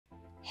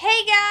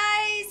Hey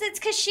guys, it's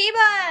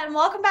Kashiba and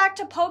welcome back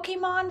to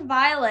Pokemon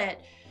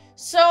Violet.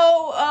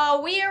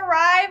 So, we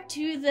arrived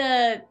to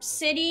the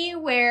city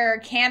where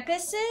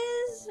campus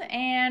is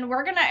and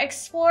we're gonna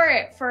explore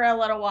it for a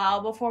little while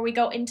before we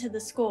go into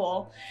the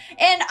school.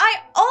 And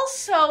I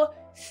also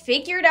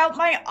figured out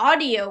my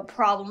audio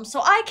problem, so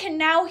I can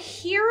now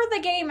hear the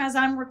game as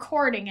I'm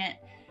recording it.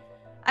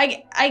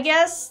 I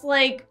guess,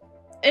 like,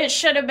 it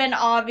should have been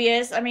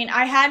obvious. I mean,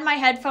 I had my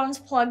headphones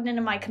plugged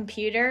into my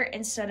computer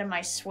instead of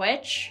my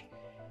Switch,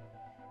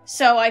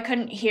 so I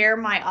couldn't hear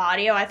my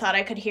audio. I thought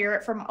I could hear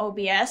it from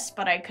OBS,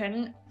 but I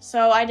couldn't.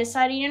 So I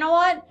decided, you know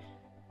what?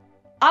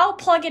 I'll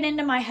plug it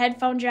into my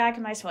headphone jack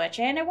and my Switch,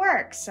 and it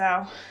works.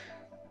 So,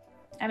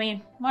 I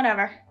mean,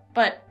 whatever.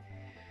 But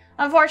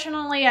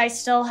unfortunately, I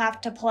still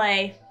have to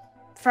play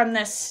from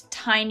this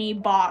tiny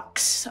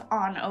box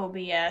on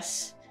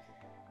OBS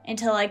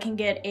until I can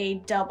get a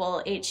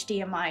double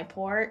HDMI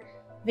port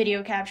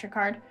video capture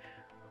card.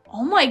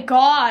 Oh my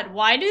god,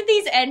 why do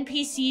these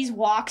NPCs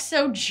walk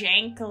so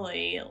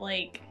jankily?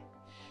 Like,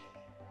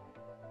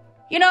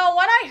 you know,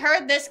 when I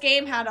heard this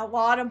game had a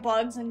lot of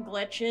bugs and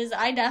glitches,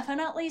 I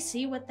definitely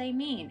see what they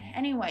mean.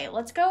 Anyway,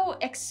 let's go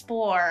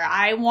explore.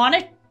 I want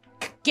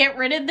to get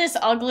rid of this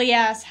ugly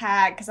ass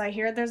hat because I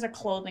hear there's a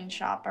clothing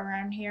shop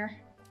around here.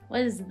 What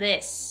is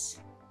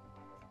this?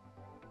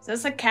 Is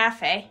this a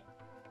cafe?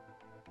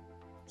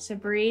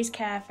 Sabri's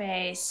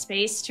Cafe,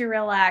 space to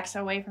relax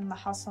away from the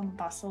hustle and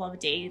bustle of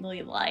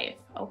daily life.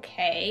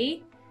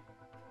 Okay.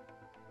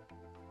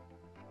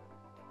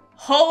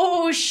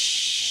 Oh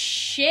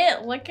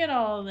shit, look at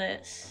all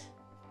this.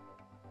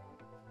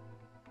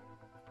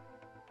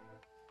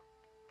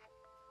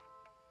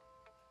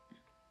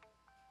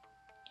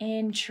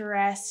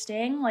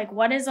 Interesting. Like,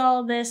 what is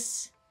all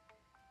this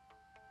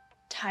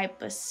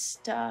type of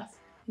stuff?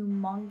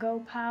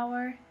 Humongo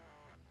power?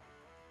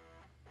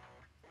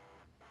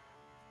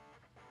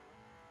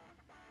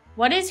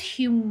 What is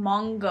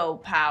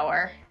Humongo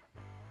power?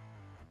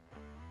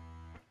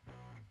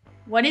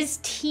 What is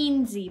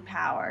Teensy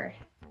power?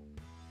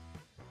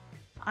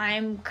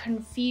 I'm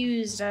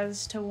confused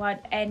as to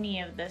what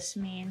any of this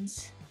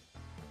means.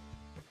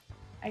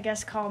 I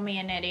guess call me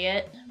an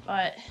idiot,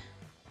 but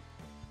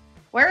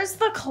where's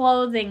the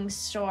clothing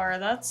store?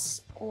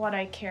 That's what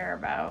I care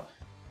about.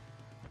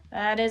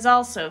 That is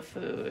also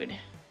food.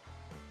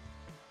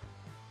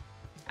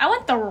 I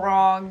went the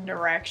wrong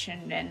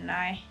direction, didn't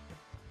I?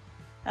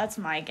 That's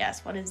my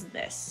guess. What is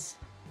this?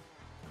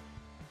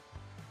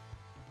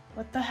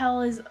 What the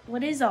hell is...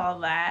 What is all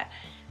that?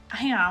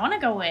 Hang on, I want to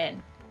go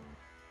in.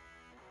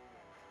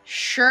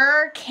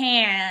 Sure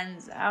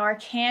cans. Our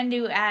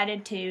can-do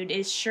attitude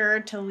is sure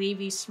to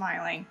leave you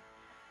smiling.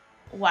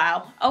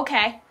 Wow.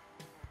 Okay.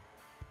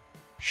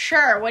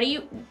 Sure. What do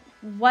you...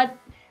 What?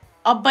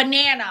 A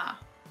banana.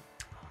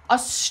 A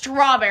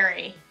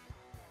strawberry.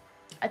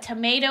 A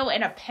tomato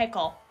and a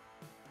pickle.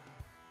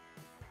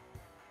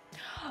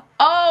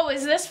 Oh,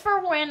 is this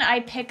for when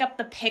I pick up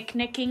the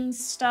picnicking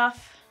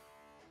stuff?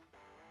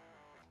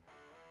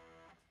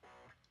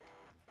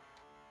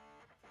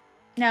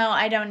 No,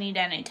 I don't need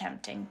any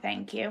tempting,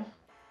 thank you.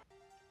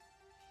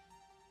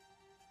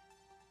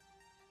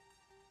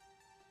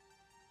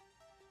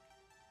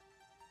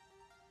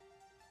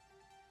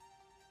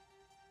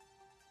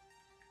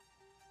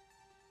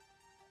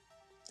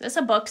 Is this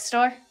a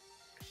bookstore?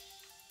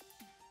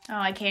 Oh,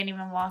 I can't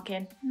even walk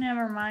in.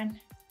 Never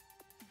mind.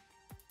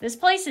 This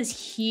place is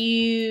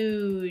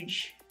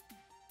huge.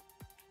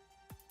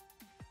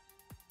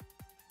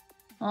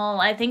 Well,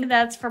 I think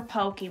that's for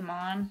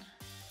Pokemon.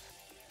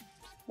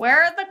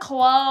 Where are the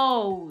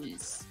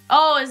clothes?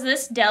 Oh, is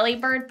this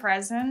Delibird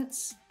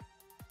Presents?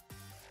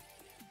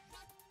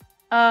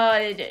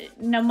 Nemona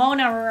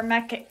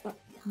Remeke.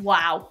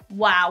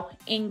 Wow,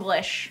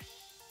 English.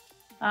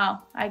 Oh,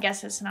 I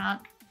guess it's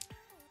not.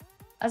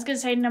 I was gonna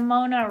say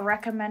Nemona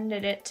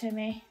recommended it to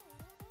me.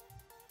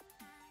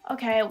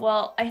 Okay,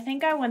 well, I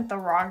think I went the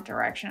wrong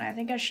direction. I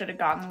think I should have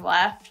gone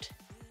left.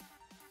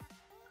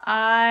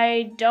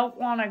 I don't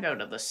want to go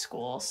to the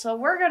school, so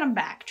we're gonna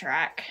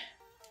backtrack.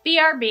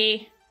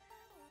 BRB.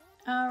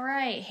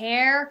 Alright,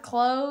 hair,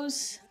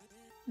 clothes.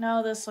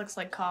 No, this looks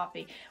like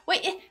coffee.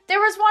 Wait, there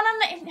was one on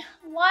the...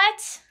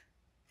 What?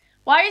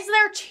 Why is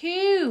there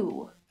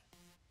two?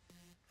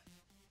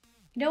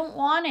 I don't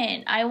want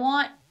it. I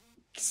want...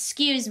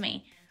 Excuse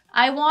me.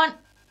 I want...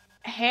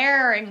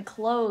 hair and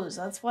clothes.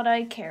 That's what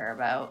I care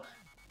about.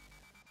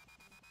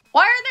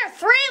 Why are there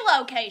 3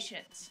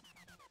 locations?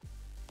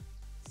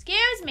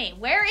 Excuse me,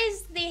 where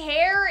is the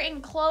hair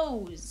and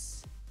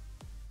clothes?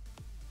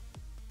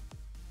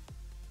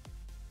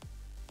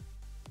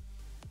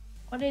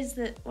 What is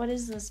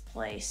this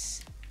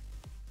place?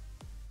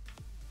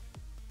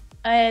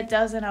 It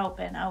doesn't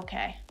open.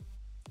 Okay.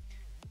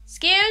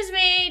 Excuse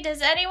me,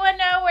 does anyone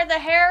know where the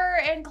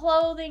hair and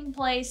clothing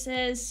place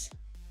is?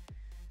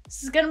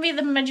 This is gonna be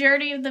the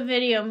majority of the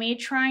video, me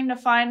trying to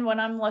find what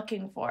I'm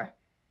looking for.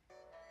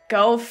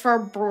 Go for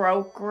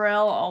broke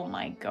grill. Oh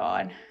my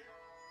god.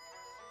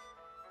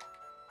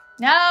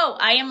 No,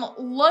 I am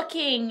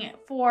looking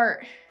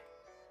for...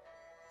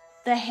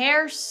 The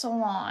hair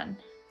salon.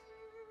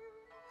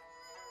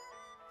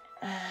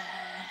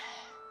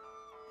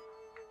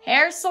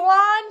 Hair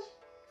salon?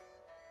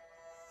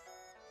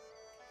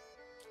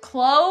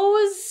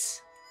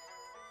 Clothes?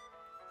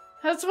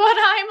 That's what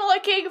I'm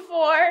looking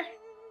for.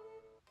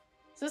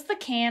 Is this the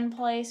can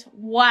place?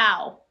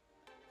 Wow.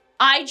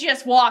 I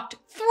just walked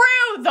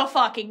through the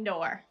fucking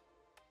door.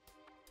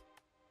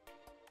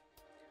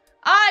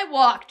 I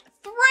walked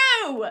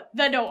through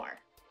the door.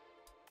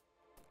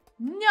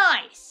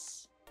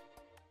 Nice.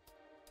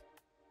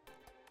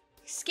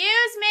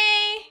 Excuse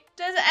me.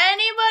 Does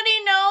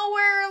anybody know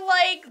where,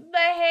 like, the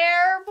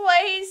hair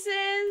place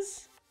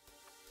is?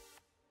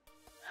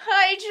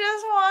 I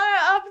just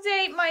want to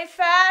update my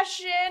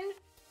fashion.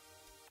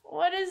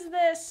 What is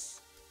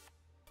this?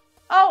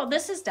 Oh,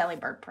 this is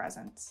Delibird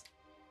Presents.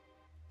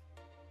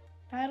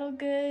 Title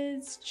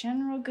goods,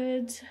 general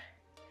goods.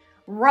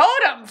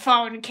 Rotom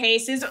phone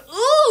cases.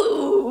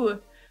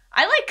 Ooh!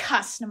 I like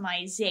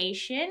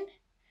customization.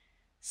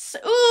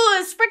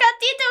 Ooh,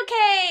 Sprigatito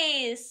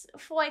case.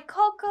 Foy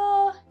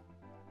Coco.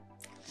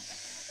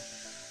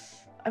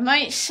 I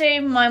might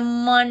save my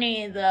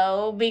money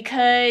though,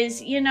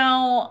 because, you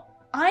know,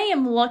 I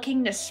am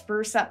looking to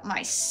spruce up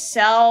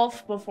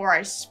myself before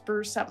I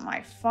spruce up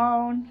my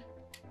phone.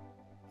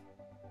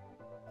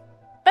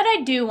 But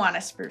I do want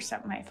to spruce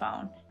up my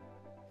phone.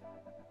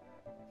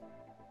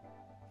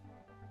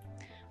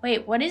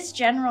 Wait, what is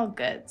general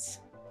goods?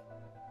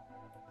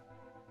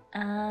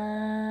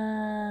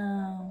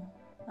 Oh,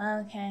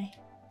 okay.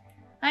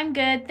 I'm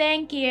good,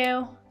 thank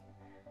you.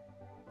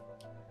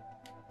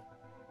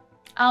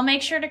 I'll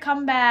make sure to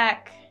come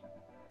back.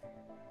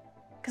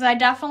 Because I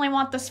definitely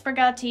want the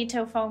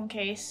Sprigatito phone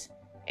case.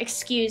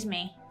 Excuse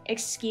me.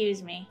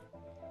 Excuse me.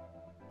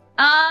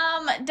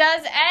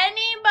 Does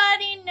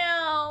anybody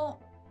know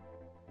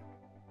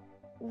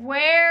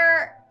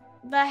where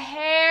the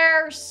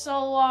hair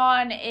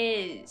salon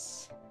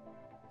is?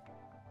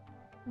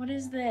 What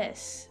is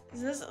this?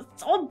 Is this?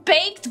 It's all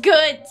baked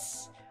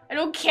goods. I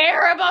don't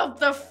care about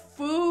the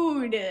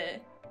food.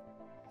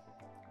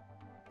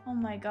 Oh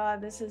my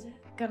god, this is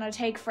gonna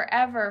take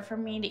forever for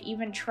me to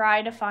even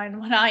try to find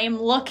what I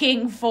am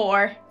looking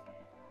for.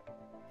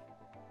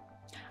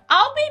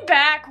 I'll be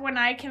back when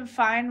I can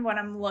find what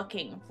I'm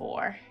looking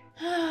for.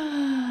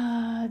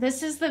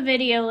 This is the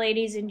video,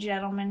 ladies and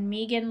gentlemen.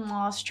 Me getting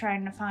lost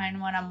trying to find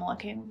what I'm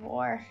looking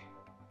for.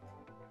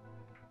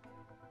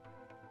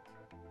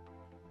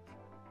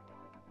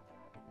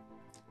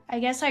 I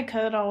guess I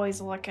could always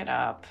look it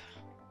up.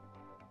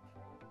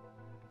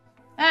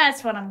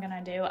 That's what I'm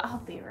gonna do. I'll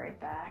be right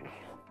back.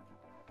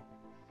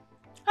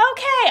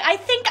 Okay, I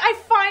think I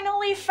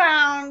finally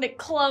found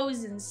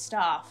clothes and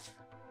stuff.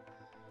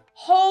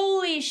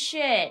 Holy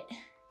shit.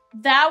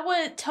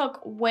 That took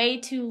way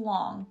too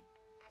long.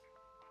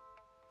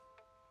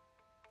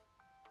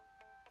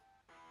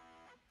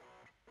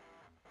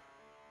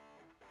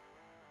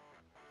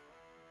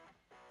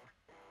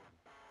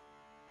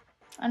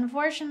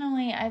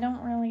 Unfortunately, I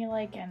don't really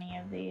like any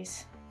of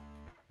these.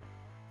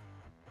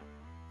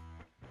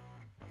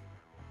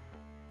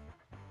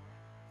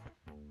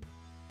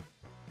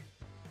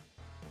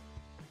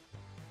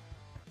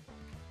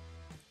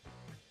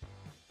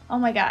 Oh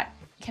my god.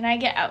 Can I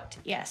get out?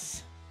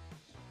 Yes.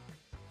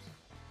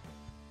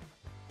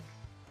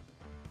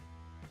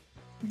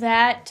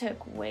 That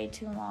took way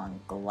too long.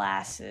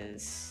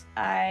 Glasses.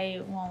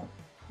 I won't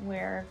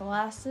wear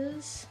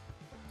glasses.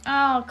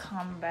 I'll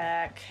come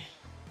back.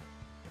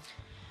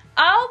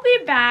 I'll be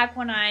back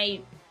when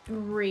I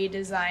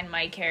redesign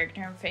my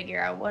character and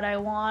figure out what I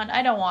want.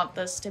 I don't want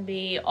this to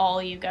be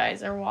all you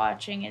guys are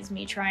watching is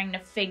me trying to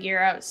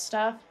figure out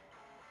stuff.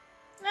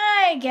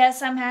 I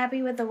guess I'm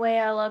happy with the way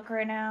I look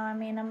right now. I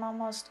mean, I'm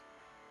almost...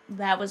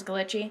 That was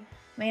glitchy.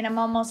 I mean, I'm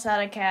almost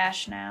out of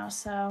cash now,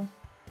 so...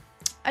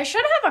 I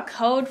should have a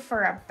code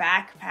for a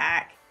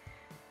backpack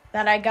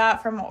that I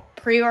got from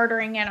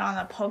pre-ordering it on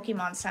the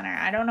Pokemon Center.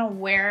 I don't know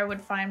where I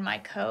would find my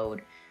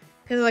code.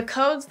 Because the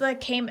codes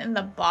that came in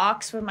the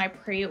box with my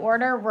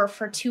pre-order were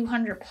for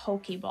 200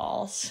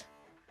 Pokeballs.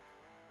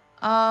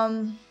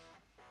 I'll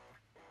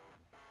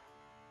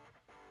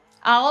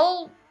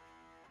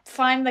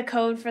find the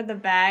code for the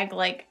bag,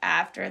 like,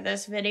 after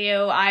this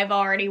video. I've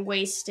already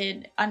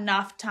wasted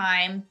enough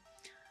time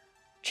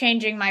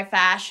changing my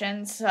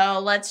fashion, so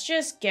let's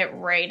just get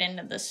right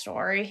into the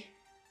story.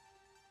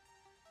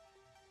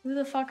 Who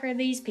the fuck are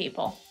these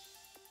people?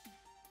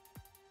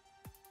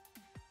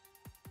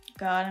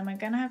 God, am I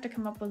gonna have to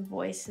come up with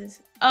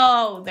voices?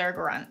 Oh, they're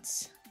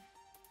grunts.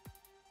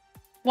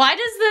 Why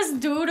does this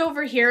dude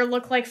over here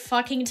look like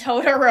fucking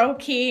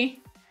Todoroki?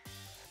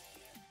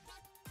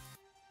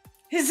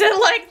 Is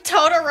it like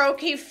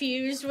Todoroki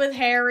fused with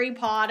Harry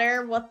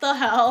Potter? What the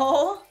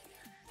hell?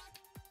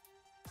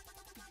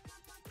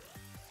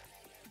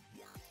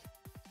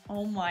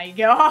 Oh my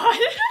god.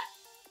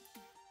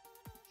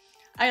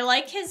 I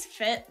like his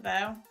fit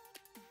though.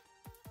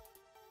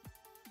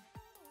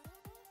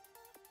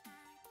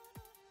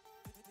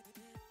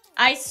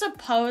 I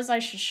suppose I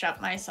should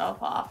shut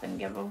myself off and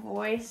give a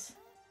voice.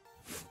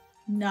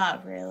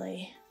 Not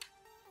really.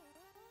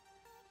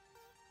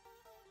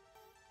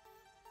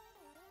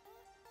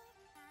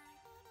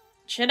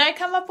 Should I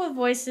come up with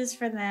voices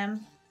for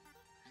them?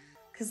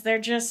 Because they're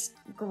just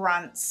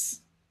grunts.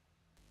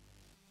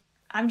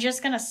 I'm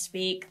just gonna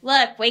speak.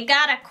 Look, we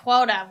got a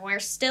quota. We're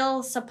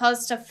still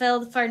supposed to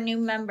fill for a new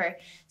member.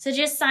 So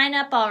just sign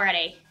up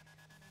already.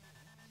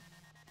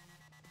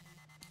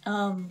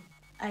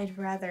 I'd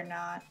rather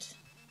not.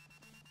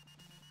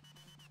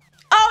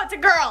 Oh, it's a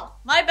girl!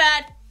 My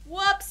bad.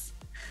 Whoops.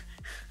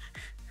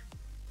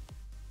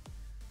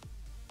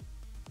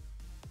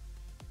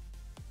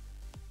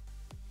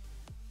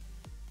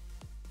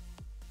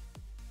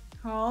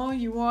 Oh,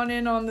 you want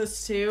in on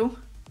this too?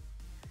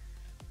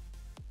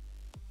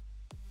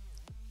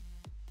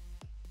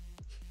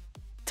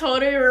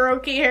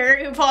 Todoroki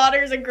Harry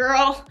Potter's a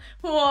girl.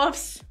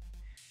 Whoops.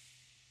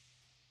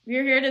 If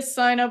you're here to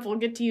sign up, we'll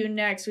get to you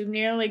next. We've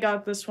nearly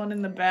got this one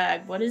in the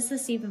bag. What is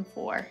this even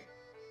for?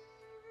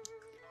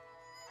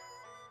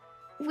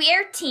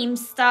 We're Team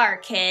Star,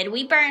 kid.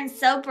 We burn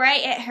so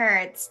bright it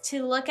hurts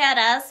to look at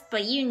us,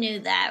 but you knew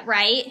that,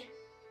 right?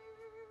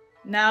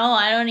 No,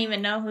 I don't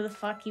even know who the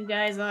fuck you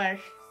guys are.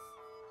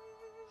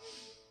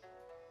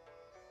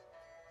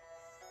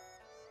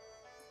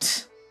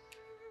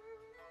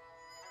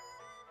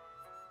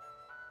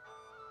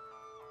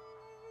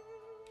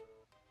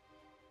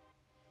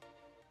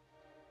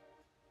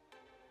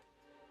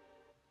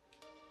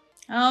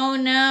 Oh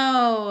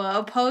no,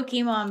 a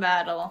Pokemon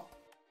battle.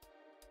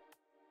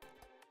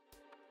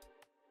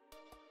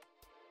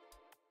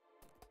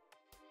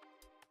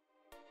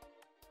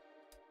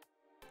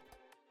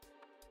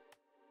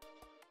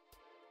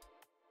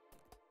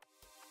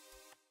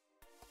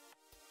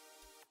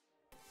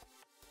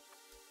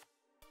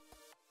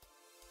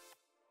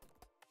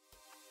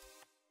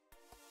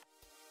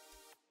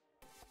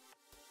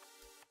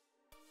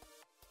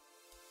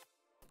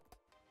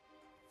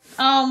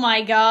 Oh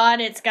my god,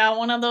 it's got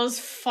one of those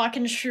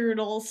fucking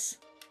strudels.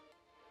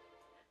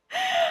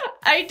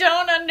 I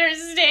don't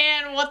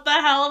understand what the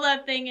hell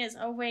that thing is.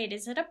 Oh wait,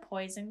 is it a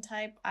poison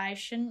type I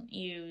shouldn't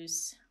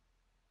use?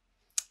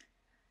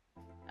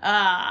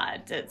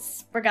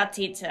 It's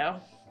Brigatito.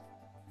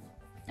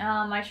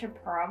 I should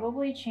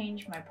probably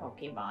change my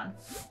Pokemon.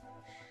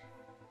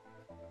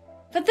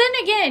 But then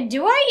again,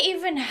 do I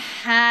even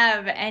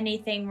have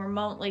anything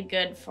remotely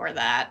good for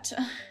that?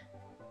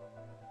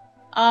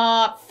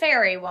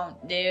 Fairy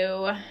won't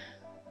do.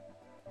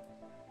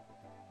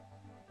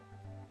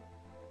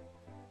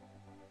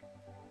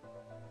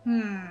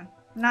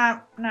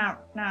 Not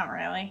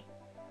really.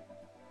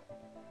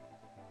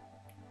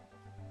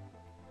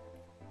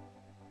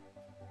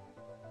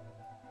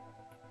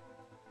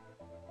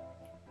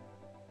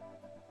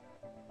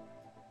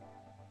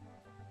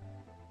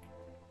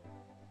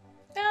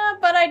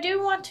 But I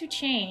do want to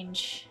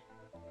change.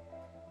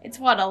 It's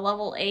what, a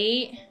level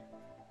 8?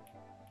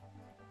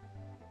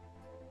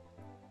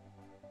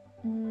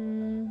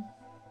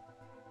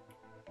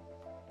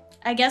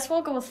 I guess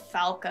we'll go with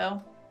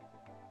Falco.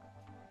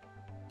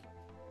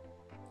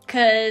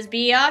 Because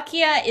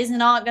Byakuya is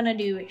not gonna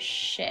do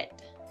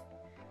shit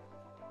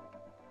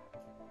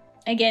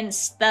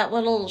against that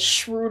little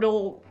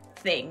Strudel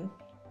thing.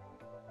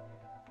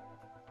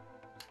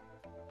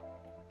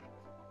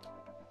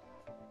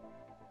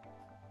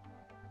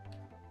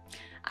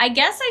 I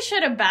guess I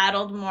should have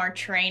battled more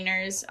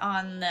trainers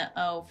on the...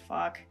 Oh,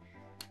 fuck.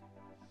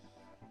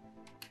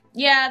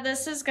 Yeah,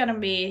 this is gonna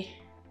be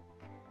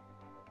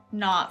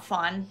not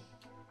fun.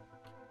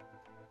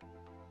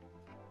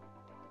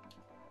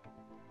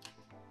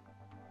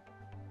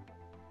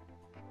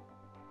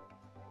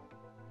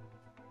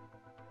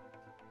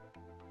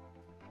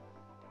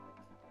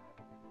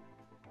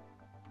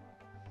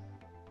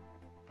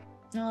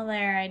 Oh,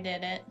 there, I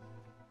did it.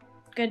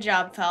 Good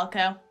job,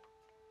 Falco.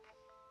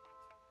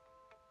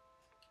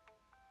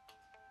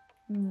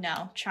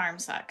 No, Charm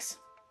sucks.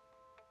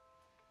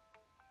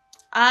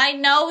 I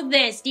know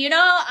this. Do you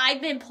know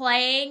I've been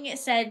playing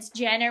since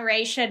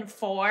Generation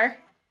 4?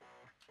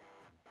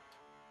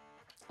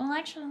 Well,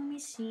 actually, let me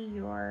see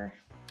your...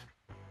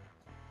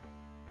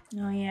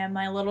 Oh, yeah,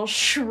 my little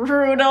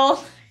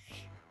Strudel.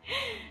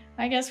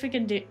 I guess we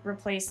can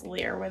replace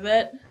Lear with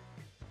it.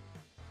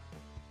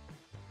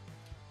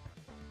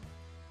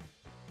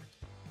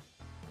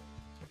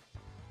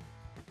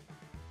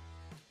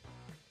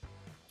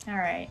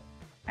 Alright.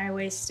 I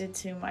wasted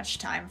too much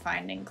time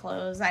finding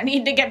clothes. I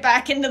need to get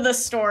back into the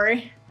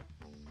story.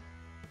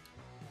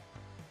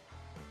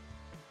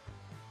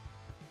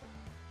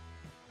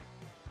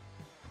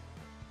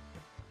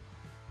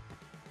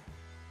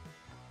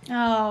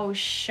 Oh,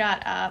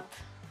 shut up.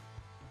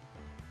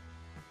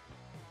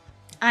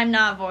 I'm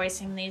not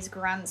voicing these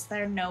grunts.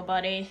 They're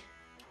nobody.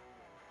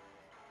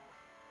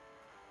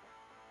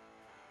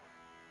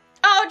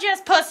 Oh,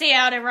 just pussy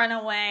out and run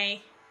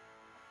away.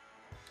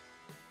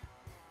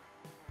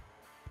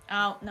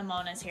 Oh,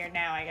 Nemona's here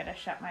now. I gotta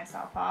shut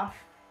myself off.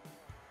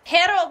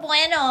 Pero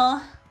bueno,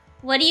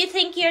 what do you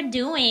think you're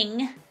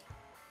doing?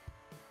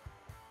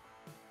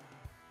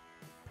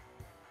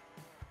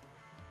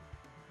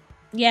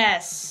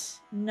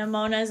 Yes,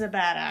 Nemona's a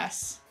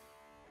badass.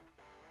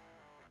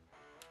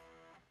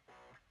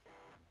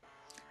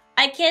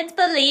 I can't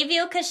believe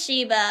you,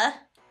 Kashiba.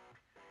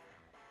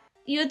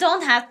 You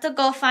don't have to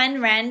go find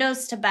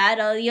randos to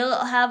battle.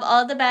 You'll have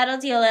all the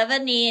battles you'll ever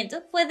need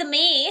with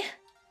me.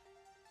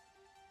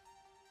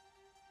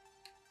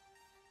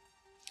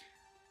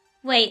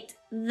 Wait,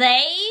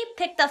 they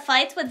picked a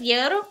fight with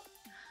you?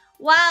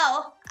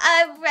 Wow,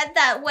 I read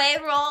that way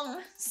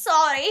wrong.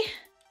 Sorry.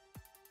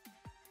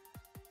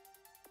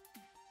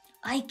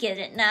 I get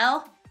it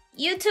now.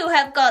 You two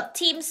have got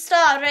Team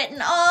Star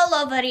written all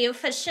over you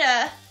for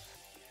sure.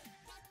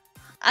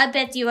 I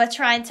bet you were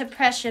trying to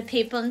pressure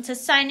people into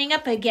signing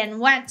up again,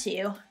 weren't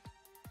you?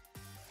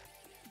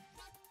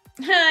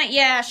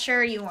 Yeah,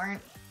 sure you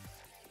weren't.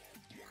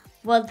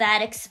 Well,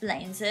 that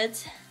explains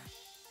it.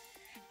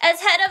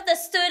 As head of the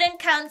student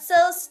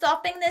council,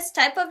 stopping this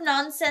type of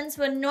nonsense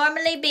would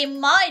normally be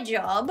my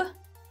job.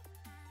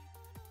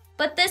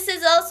 But this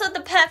is also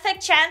the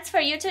perfect chance for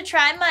you to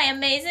try my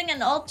amazing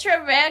and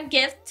ultra rare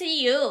gift to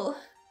you.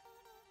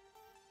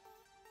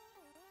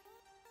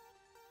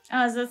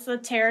 Oh, is this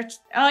the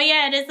Oh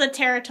yeah, it is the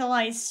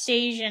Terratalized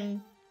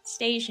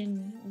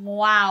station.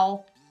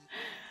 Wow.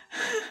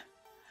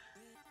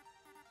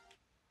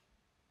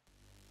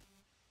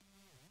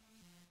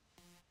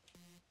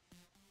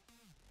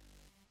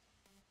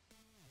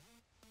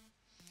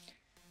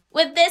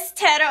 With this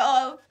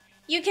Terra Orb,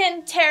 you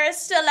can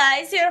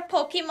terrestrialize your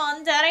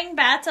Pokemon during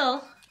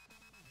battle.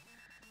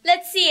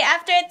 Let's see,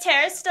 after it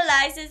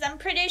terrestrializes, I'm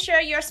pretty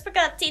sure your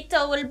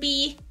Sprigatito will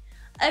be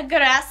a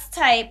grass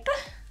type.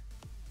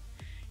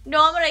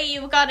 Normally,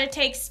 you've got to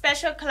take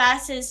special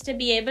classes to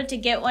be able to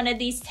get one of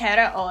these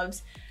Terra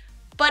Orbs,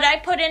 but I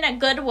put in a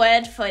good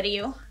word for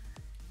you.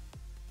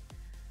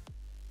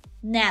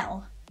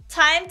 Now,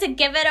 time to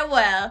give it a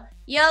whirl.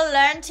 You'll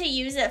learn to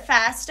use it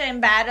faster in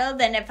battle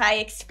than if I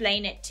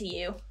explain it to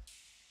you.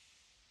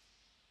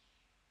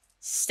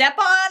 Step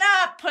on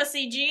up,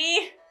 Pussy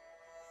G!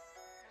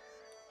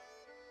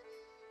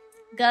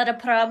 Got a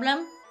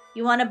problem?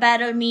 You want to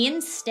battle me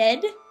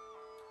instead?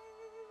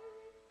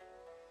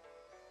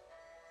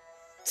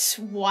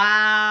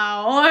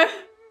 Wow.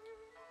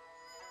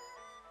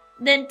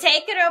 Then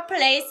take your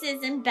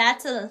places in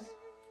battle.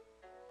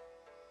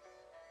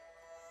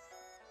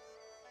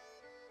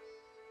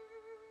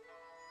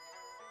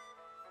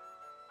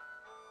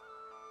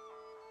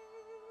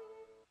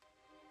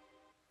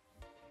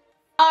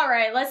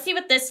 Alright, let's see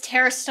what this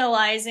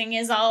terrestrializing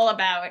is all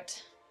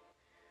about.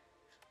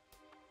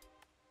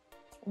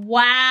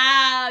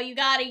 Wow, you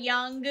got a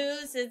young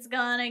goose, it's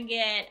gonna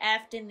get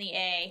F'd in the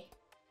A.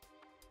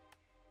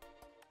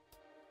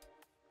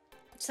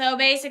 So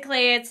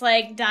basically it's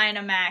like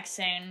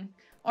Dynamaxing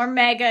or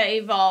Mega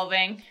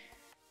Evolving.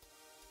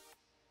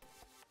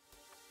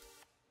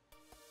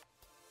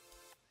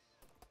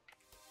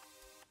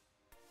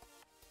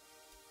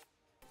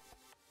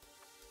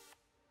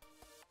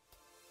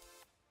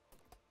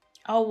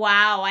 Oh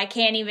wow, I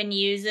can't even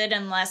use it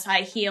unless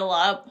I heal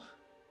up.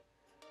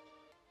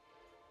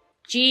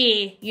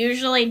 Gee,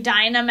 usually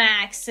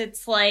Dynamax,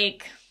 it's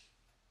like...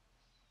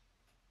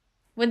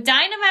 With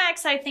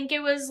Dynamax, I think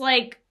it was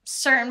like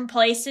certain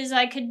places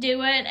I could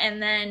do it,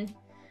 and then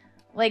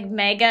like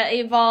Mega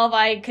Evolve,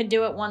 I could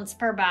do it once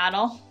per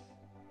battle.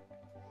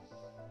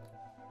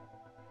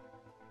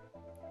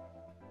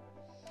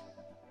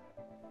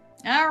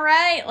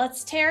 Alright,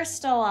 let's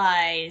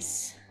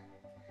terrestrialize.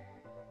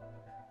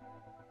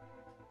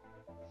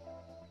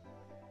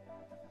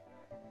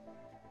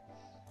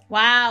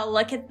 Wow,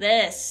 look at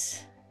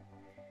this.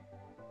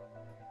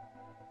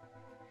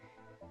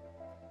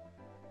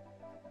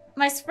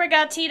 My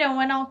Sprigatito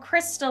went all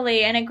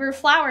crystally and it grew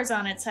flowers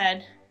on its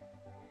head.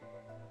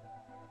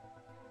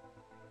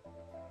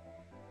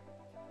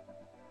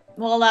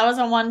 Well, that was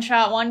a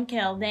one-shot,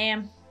 one-kill,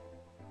 damn.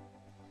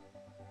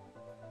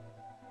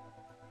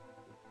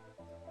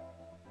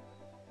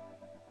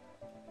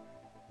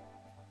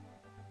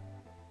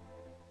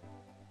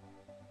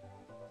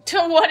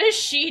 What is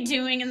she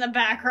doing in the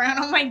background?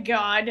 Oh my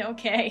god,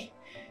 okay.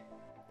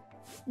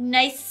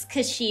 Nice,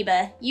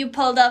 Kashiba. You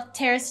pulled off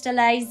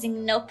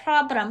terrestrializing, no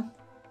problem.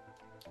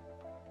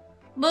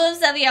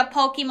 Moves of your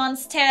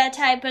Pokemon's Terra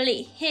type will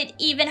hit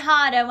even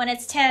harder when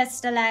it's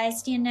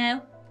terrestrialized, you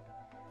know.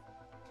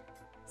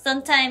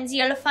 Sometimes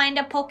you'll find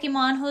a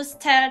Pokemon whose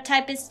Terra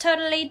type is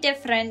totally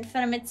different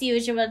from its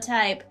usual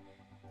type.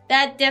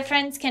 That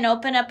difference can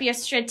open up your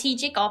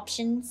strategic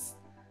options.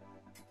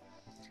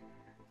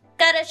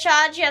 Gotta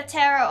charge your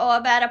Terra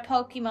Orb at a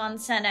Pokemon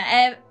Center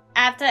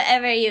after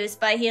every use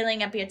by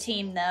healing up your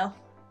team, though.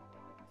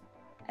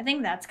 I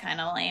think that's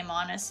kind of lame,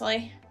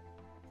 honestly.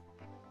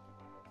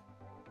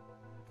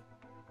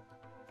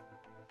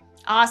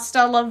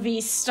 Hasta la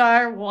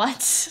vista,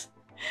 what?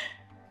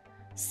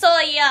 So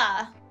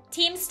yeah,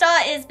 Team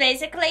Star is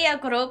basically a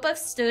group of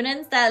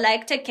students that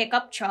like to kick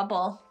up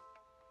trouble.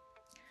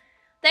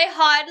 They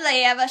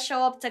hardly ever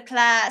show up to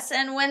class,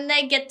 and when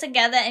they get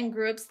together in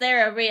groups,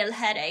 they're a real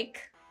headache.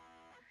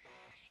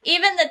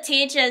 Even the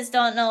teachers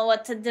don't know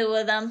what to do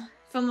with them,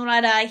 from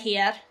what I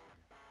hear.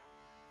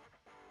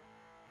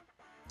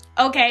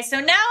 Okay, so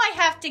now I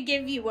have to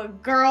give you a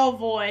girl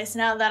voice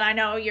now that I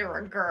know you're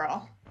a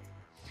girl.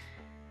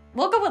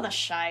 We'll go with a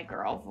shy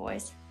girl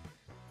voice.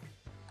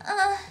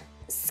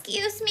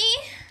 Excuse me?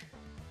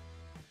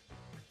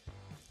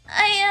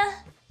 I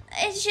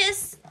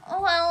just,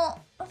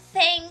 well,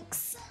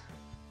 thanks.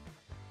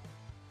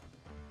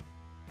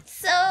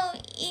 So,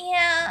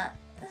 yeah,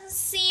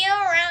 see you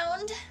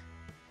around.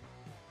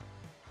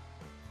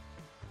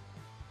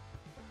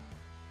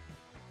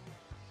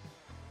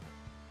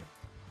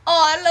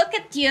 Oh, look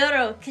at you,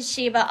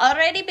 Kashiba,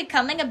 already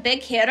becoming a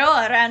big hero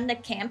around the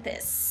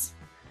campus.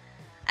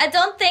 I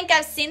don't think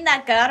I've seen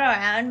that girl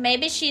around.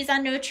 Maybe she's a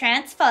new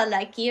transfer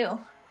like you.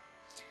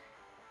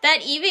 That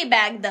Eevee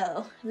bag,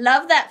 though.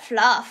 Love that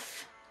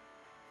fluff.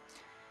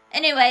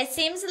 Anyway,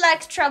 seems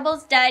like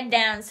trouble's died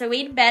down, so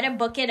we'd better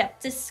book it up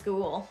to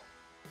school.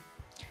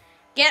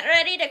 Get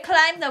ready to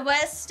climb the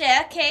worst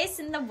staircase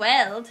in the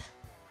world.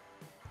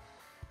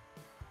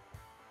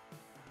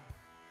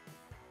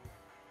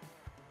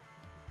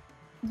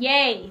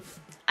 Yay!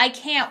 I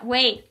can't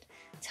wait.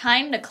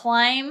 Time to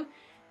climb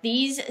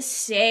these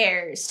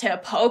stairs to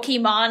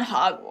Pokemon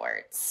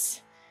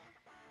Hogwarts.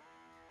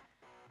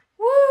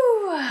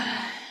 Woo!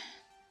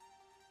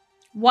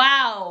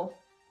 Wow.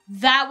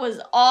 That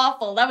was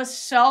awful. That was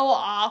so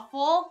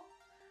awful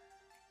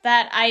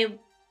that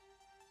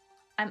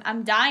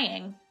I'm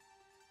dying.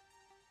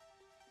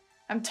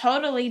 I'm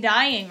totally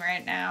dying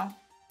right now.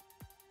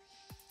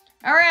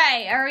 All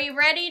right, are we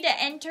ready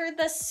to enter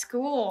the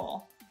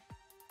school?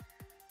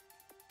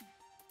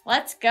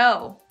 Let's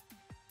go.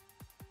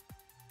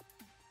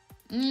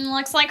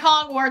 Looks like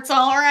Hogwarts,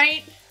 all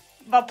right,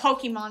 but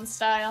Pokemon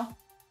style.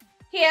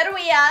 Here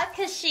we are,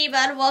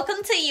 Kashiba.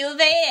 Welcome to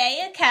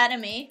UVA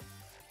Academy.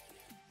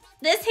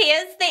 This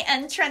here's the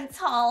entrance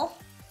hall.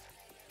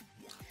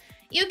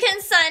 You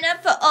can sign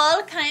up for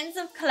all kinds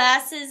of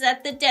classes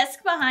at the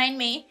desk behind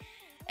me,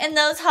 and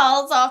those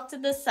halls off to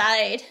the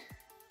side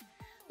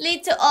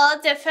lead to all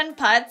different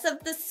parts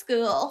of the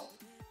school.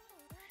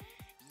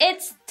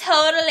 It's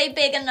totally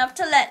big enough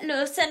to let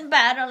loose and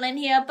battle in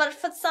here, but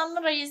for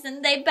some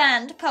reason they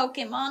banned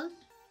Pokemon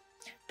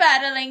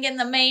battling in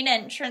the main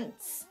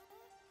entrance.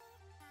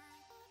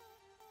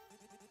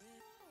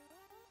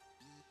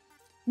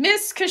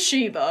 Miss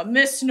Kashiba,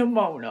 Miss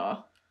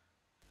Nimona,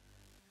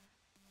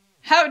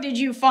 how did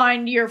you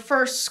find your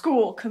first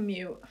school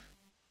commute?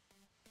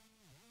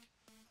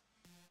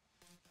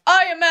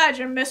 I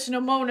imagine Miss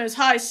Nimona's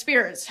high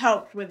spirits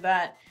helped with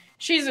that.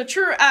 She's a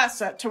true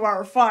asset to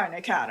our fine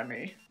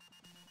academy.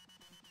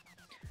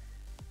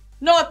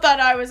 Not that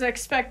I was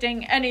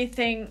expecting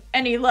anything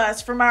any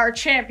less from our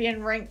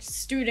champion-ranked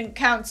student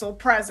council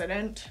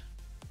president.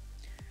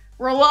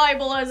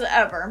 Reliable as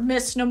ever,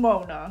 Miss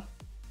Nimona.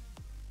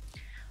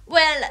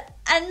 Well,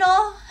 I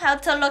know how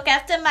to look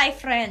after my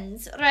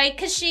friends, right,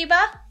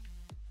 Kashiba?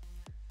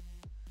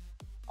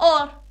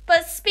 Oh,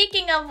 but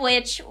speaking of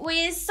which,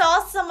 we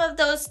saw some of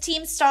those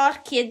Team Star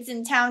kids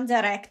in town,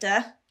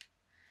 Director.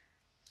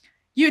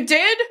 You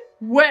did?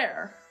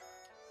 Where?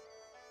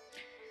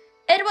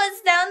 It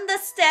was down the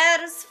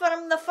stairs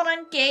from the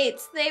front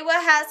gates. They were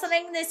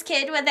hassling this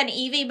kid with an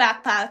Eevee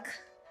backpack.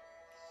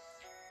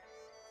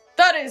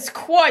 That is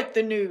quite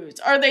the news.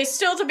 Are they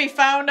still to be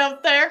found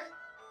out there?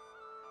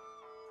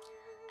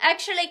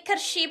 Actually,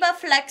 Kashiba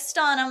flexed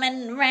on him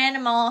and ran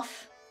him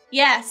off.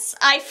 Yes,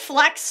 I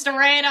flexed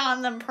right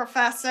on them,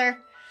 Professor.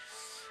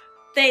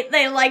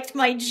 They liked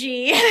my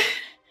G.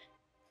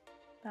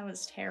 That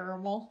was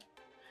terrible.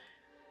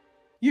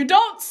 You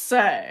don't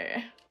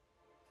say.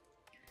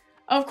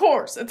 Of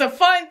course, it's a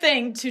fine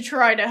thing to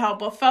try to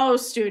help a fellow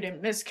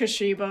student, Miss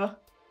Kashiba.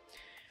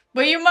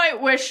 But you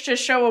might wish to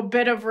show a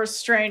bit of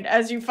restraint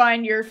as you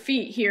find your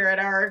feet here at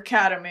our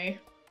academy.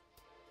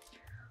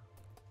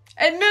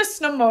 And Miss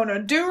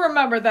Nimona, do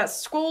remember that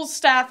school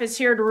staff is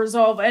here to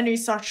resolve any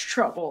such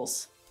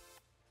troubles.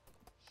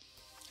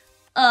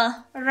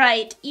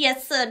 Right.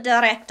 Yes, sir,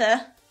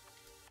 Director.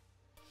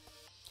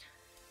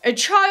 A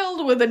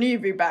child with an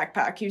Eevee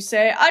backpack, you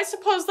say? I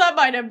suppose that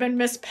might have been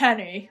Miss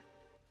Penny.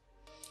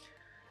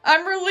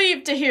 I'm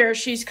relieved to hear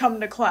she's come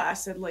to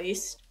class, at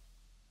least.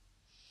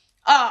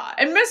 Ah,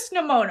 and Miss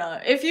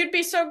Nimona, if you'd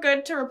be so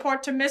good to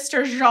report to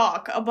Mr.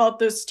 Jacques about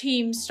this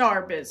Team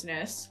Star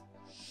business.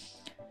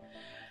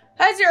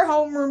 As your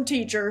homeroom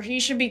teacher, he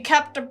should be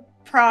kept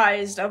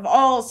apprised of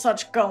all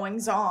such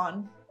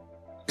goings-on.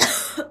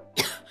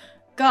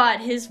 God,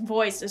 his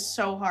voice is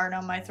so hard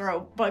on my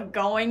throat. But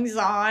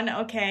goings-on?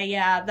 Okay,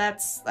 yeah,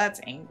 that's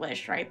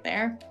English right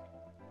there.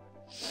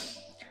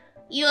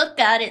 You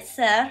got it,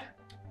 sir.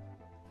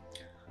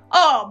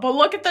 Oh, but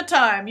look at the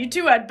time. You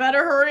two had better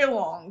hurry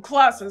along.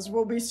 Classes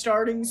will be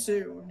starting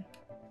soon.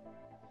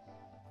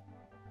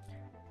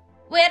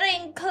 We're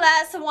in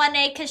class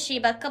 1A,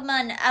 Kashiba. Come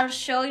on, I'll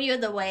show you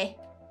the way.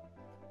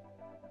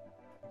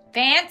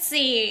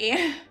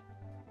 Fancy.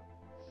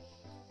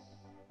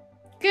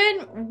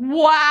 Good.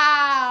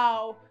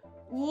 Wow.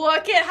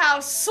 Look at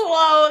how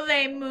slow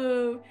they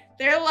move.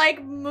 They're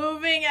like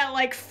moving at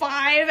like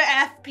 5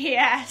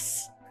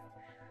 FPS.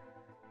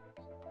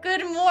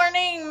 Good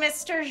morning,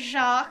 Mr.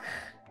 Jacques.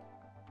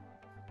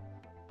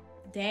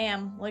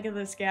 Damn, look at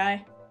this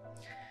guy.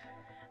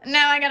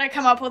 Now I gotta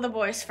come up with a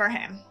voice for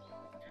him.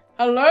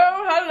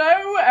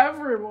 Hello,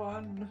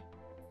 everyone.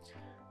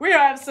 We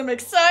have some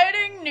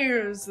exciting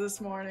news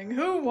this morning.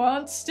 Who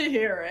wants to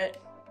hear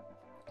it?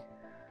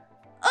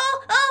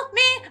 Oh,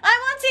 me! I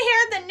want to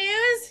hear the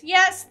news!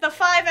 Yes, the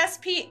 5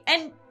 SP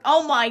and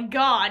oh my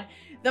god.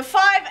 The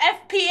 5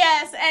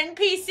 FPS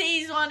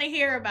NPCs want to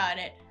hear about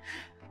it.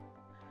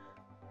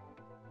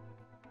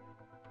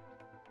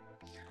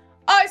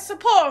 I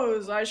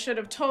suppose I should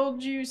have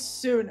told you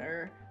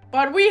sooner,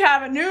 but we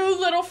have a new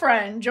little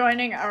friend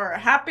joining our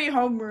happy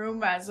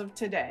homeroom as of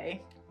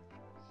today.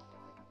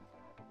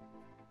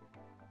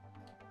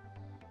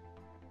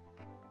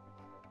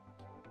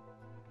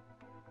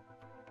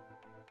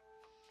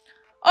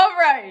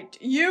 Alright,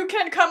 you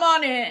can come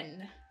on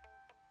in.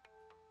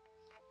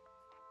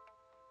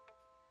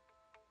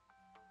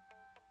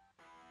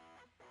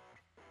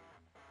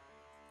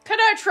 Could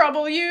I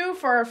trouble you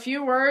for a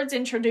few words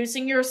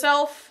introducing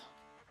yourself?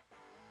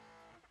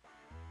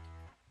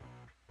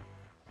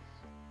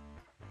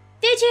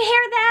 Did you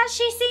hear that?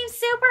 She seems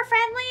super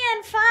friendly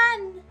and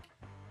fun.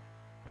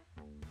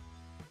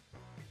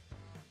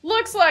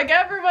 Looks like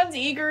everyone's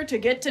eager to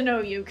get to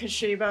know you,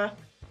 Kashiba.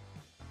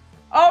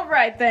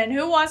 Alright then,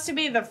 who wants to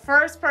be the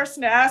first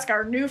person to ask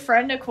our new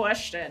friend a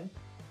question?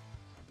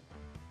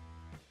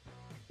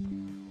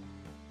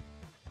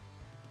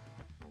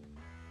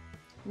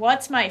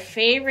 What's my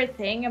favorite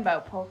thing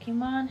about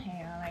Pokemon?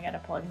 Hang on, I gotta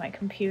plug my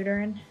computer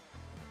in.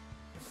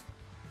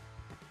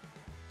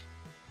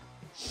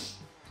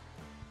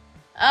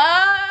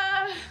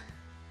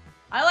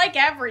 I like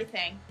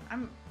everything.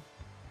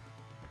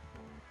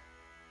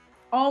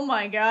 Oh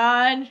my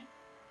god.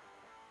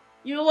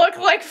 You look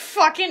like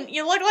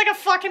a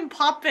fucking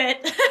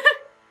puppet. Does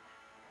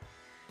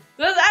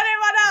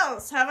anyone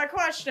else have a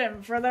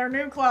question for their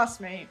new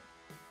classmate?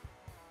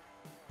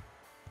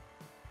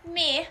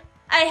 Me,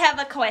 I have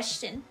a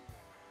question.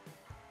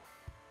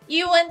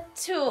 You went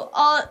to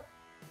all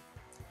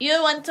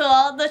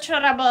the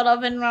trouble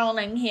of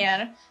enrolling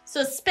here,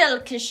 so spill,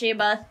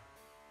 Kashiba.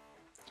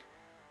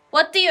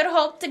 What do you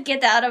hope to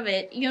get out of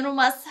it? You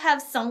must have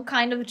some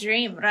kind of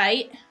dream,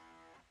 right?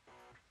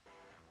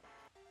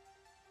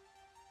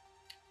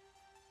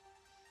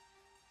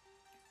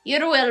 You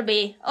will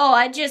be. Oh,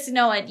 I just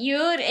know it. You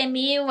and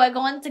me, we're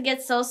going to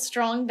get so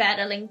strong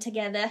battling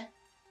together.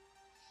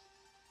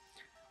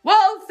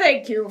 Well,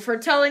 thank you for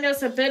telling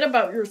us a bit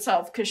about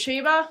yourself,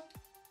 Kashiba.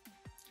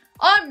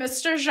 I'm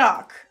Mr.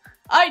 Jacques.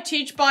 I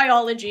teach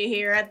biology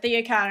here at the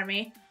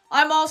Academy.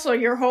 I'm also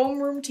your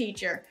homeroom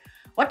teacher.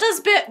 What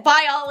does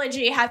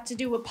biology have to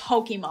do with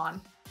Pokemon?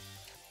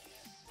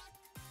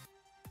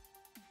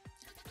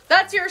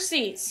 That's your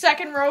seat,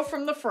 second row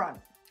from the front.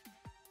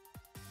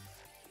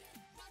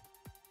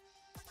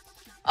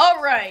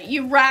 Alright,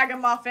 you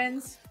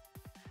ragamuffins.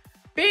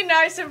 Be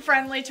nice and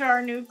friendly to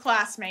our new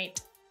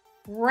classmate.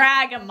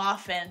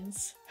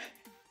 Ragamuffins.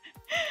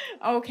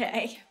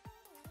 Okay.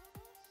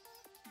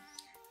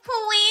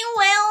 We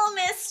will,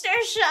 Mr.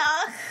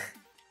 Jacques.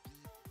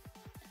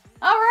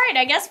 Alright,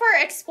 I guess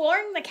we're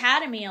exploring the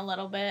academy a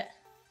little bit.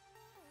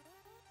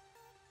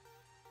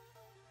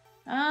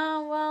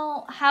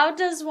 Well, how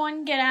does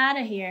one get out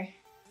of here?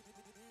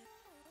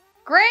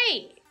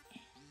 Great!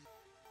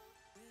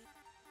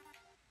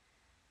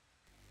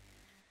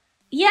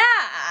 Yeah,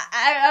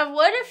 I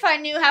would if I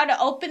knew how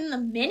to open the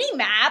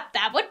mini-map.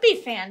 That would be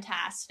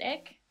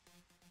fantastic.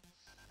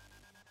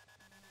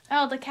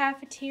 Oh, the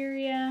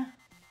cafeteria.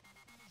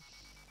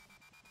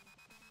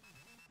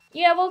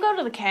 Yeah, we'll go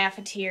to the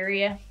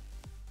cafeteria.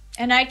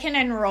 And I can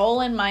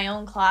enroll in my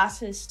own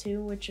classes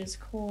too, which is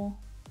cool.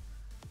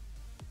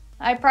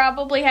 I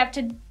probably have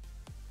to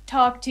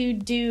talk to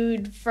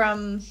dude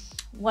from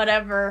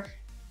whatever.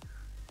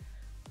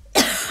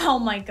 Oh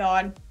my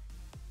god.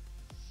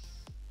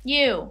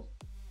 You.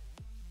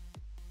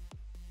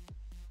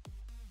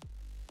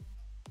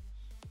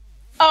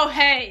 Oh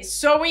hey,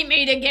 so we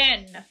meet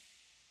again.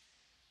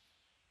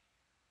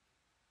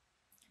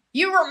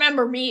 You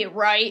remember me,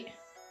 right?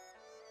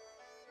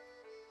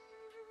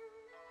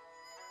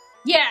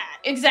 Yeah,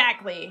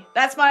 exactly.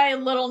 That's my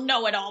little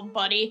know-it-all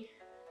buddy.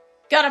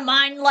 Got a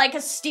mind like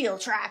a steel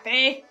trap,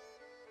 eh?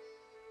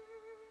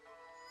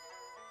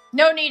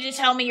 No need to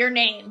tell me your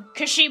name.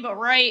 Kashiba,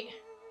 right?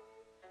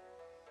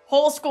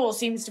 Whole school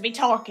seems to be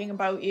talking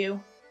about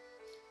you.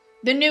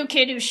 The new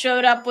kid who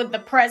showed up with the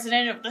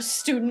president of the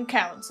student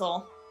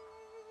council.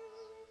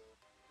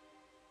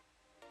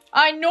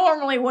 I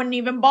normally wouldn't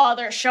even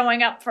bother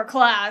showing up for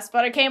class,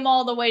 but I came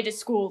all the way to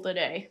school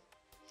today.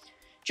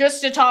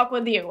 Just to talk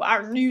with you,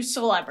 our new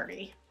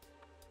celebrity.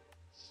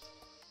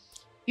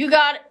 You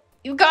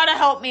gotta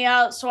help me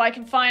out so I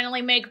can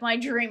finally make my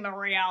dream a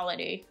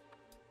reality.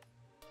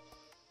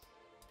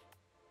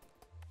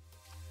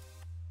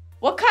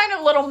 What kind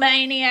of little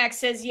maniac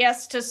says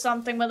yes to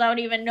something without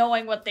even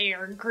knowing what they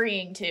are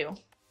agreeing to?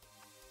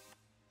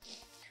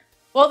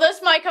 Well,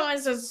 this might come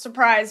as a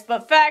surprise,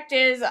 but fact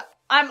is,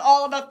 I'm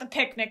all about the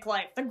picnic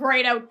life, the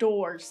great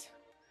outdoors.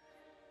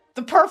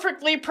 The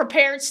perfectly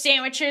prepared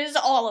sandwiches,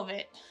 all of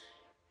it.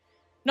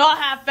 Not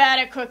half bad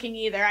at cooking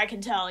either, I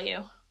can tell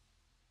you.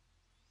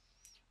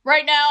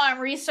 Right now, I'm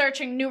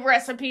researching new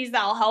recipes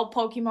that'll help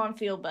Pokemon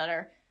feel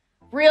better.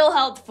 Real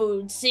health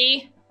food,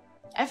 see?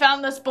 I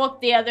found this book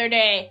the other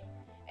day,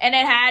 and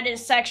it had a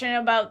section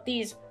about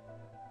these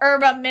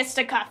Herba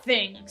Mystica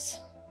things.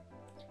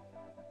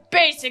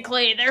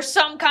 Basically, there's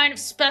some kind of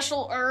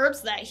special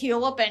herbs that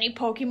heal up any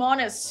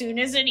Pokemon as soon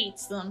as it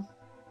eats them.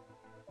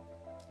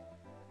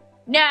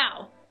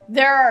 Now,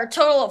 there are a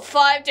total of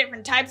 5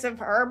 different types of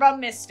Herba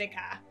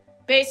Mystica,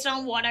 based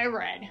on what I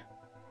read.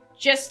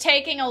 Just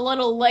taking a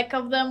little lick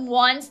of them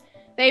once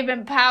they've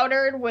been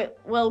powdered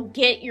will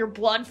get your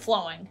blood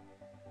flowing.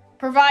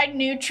 Provide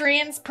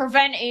nutrients,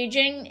 prevent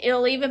aging,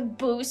 it'll even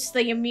boost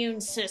the immune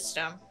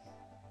system.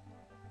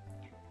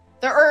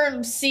 The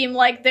herbs seem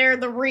like they're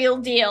the real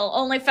deal,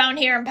 only found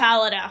here in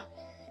Palada,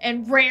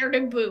 and rare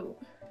to boot.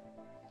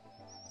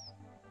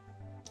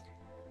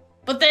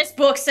 But this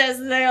book says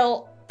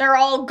they're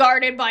all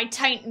guarded by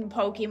Titan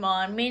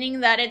Pokemon,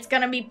 meaning that it's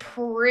gonna be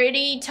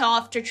pretty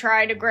tough to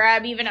try to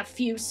grab even a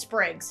few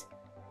sprigs.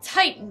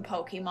 Titan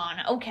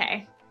Pokemon,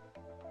 okay.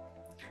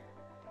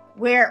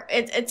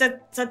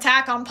 It's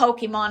attack on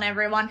Pokemon,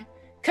 everyone.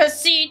 Cause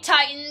see,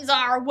 Titans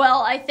are,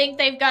 well, I think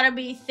they've gotta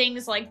be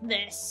things like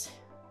this.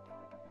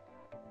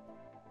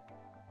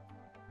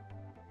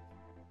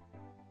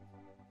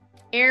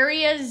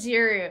 Area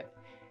 0.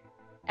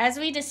 As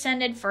we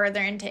descended further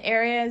into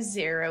Area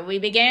 0, we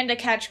began to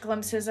catch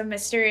glimpses of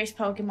mysterious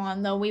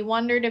Pokemon, though we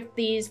wondered if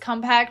these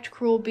compact,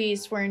 cruel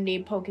beasts were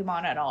indeed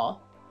Pokemon at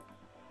all.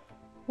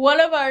 One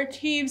of our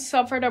team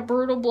suffered a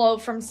brutal blow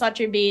from such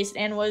a beast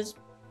and was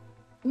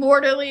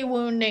mortally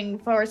wounding,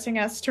 forcing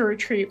us to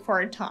retreat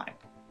for a time.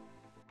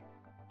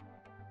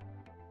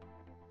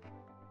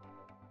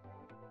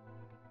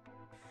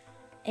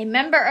 A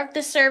member of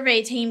the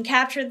survey team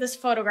captured this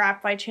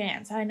photograph by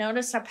chance. I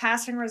noticed a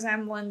passing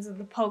resemblance of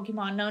the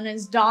Pokemon known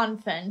as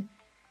Donphin,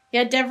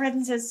 yet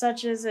differences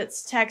such as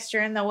its texture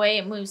and the way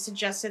it moves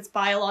suggest it's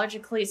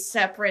biologically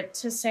separate,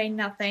 to say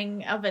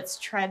nothing of its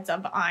treads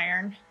of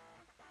iron.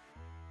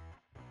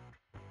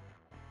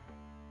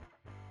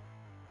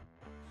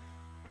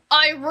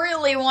 I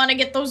really want to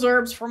get those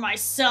herbs for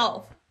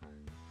myself,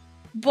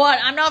 but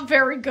I'm not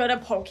very good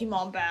at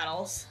Pokemon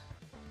battles.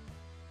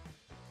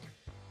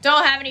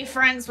 Don't have any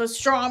friends with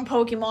strong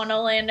Pokemon to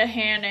lend a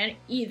hand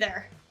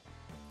either.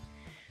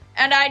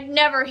 And I'd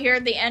never hear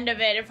the end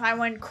of it if I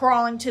went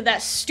crawling to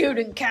that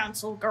student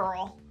council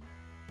girl.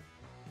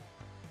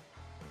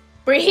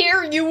 But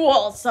here you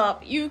waltz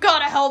up. You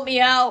gotta help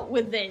me out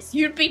with this.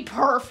 You'd be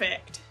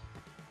perfect.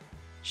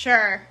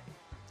 Sure.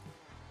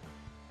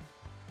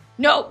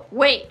 No,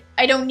 wait.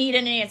 I don't need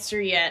an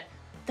answer yet.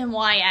 Then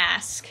why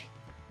ask?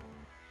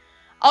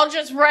 I'll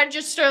just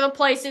register the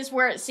places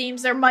where it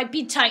seems there might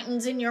be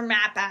Titans in your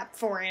map app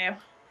for you.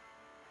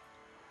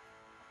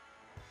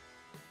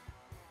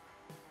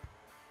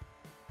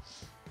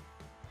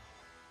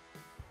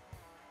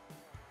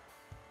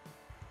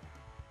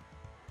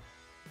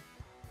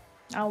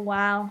 Oh,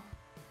 wow.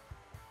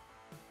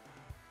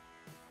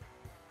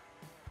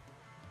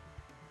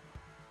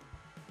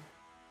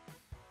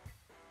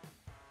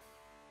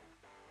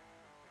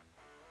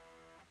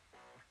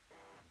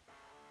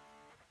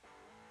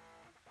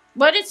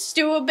 Let it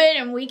stew a bit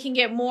and we can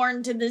get more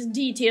into this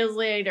details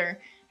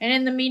later. And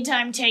in the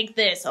meantime, take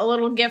this, a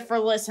little gift for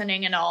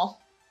listening and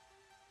all.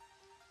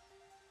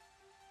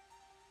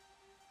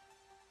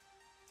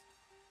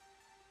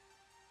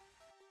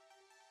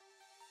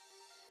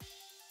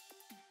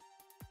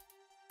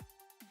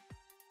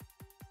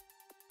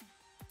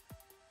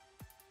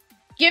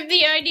 Give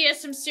the idea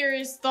some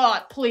serious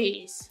thought,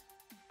 please.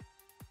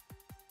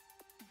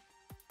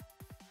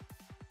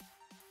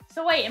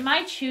 So wait, am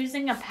I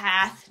choosing a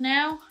path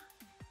now?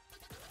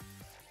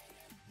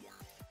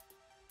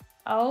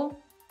 Oh?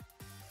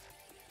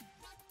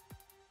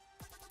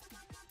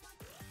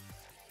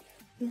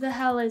 Who the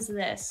hell is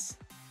this?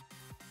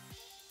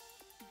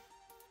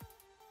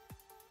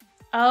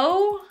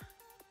 Oh?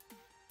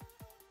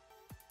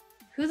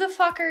 Who the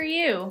fuck are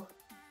you?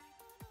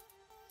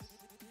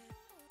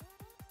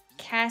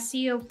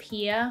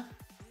 Cassiopeia?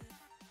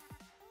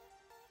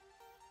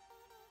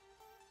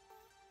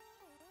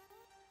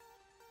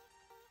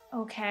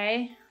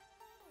 Okay.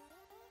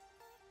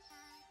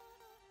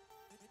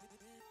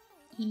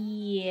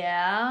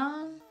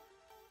 Yeah.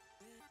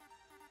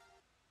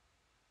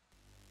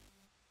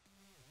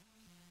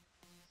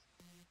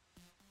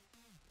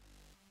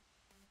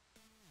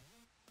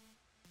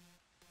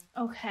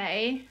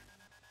 Okay.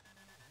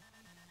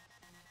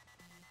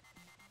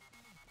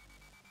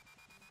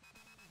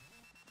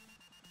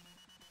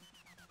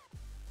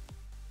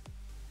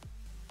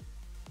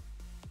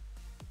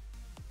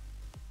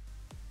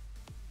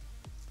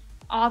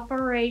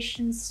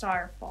 Operation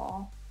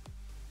Starfall.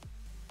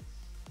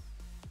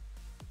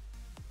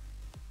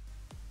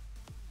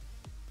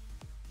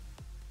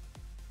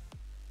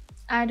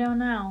 I don't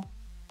know.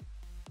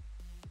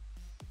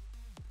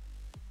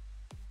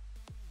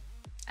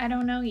 I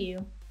don't know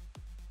you.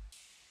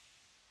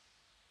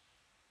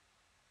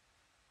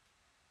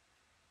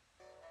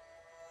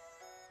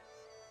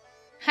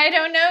 I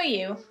don't know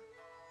you.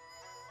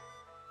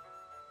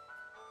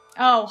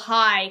 Oh,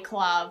 hi,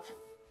 Clav.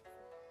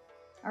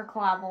 Or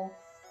Clavel.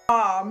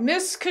 Ah,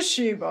 Miss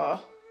Kashiba.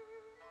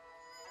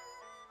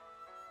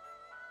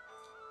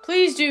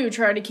 Please do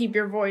try to keep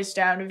your voice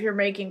down if you're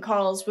making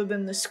calls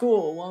within the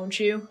school, won't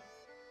you?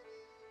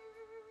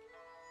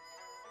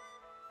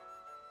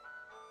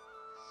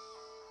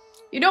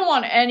 You don't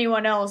want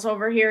anyone else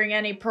overhearing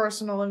any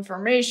personal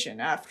information,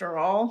 after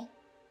all.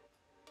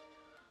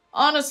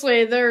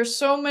 Honestly, there are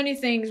so many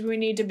things we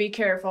need to be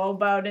careful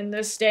about in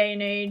this day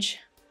and age.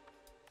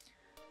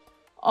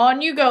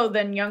 On you go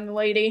then, young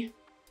lady.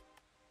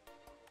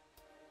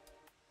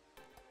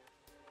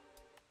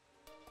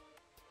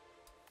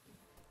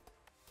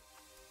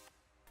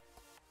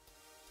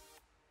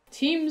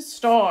 Team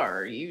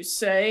Star, you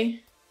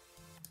say?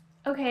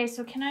 Okay,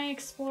 so can I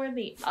explore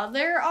the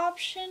other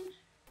option?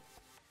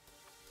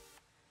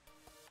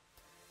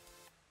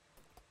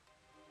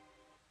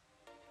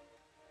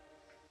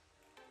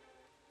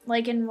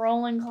 Like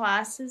enroll in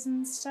classes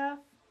and stuff?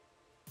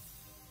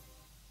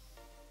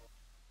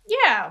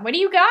 Yeah, what do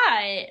you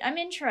got? I'm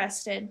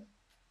interested.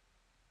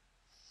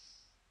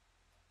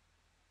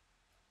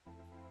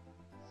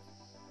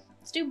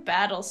 Let's do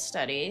battle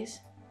studies.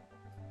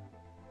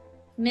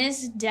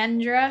 Miss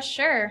Dendra,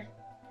 sure.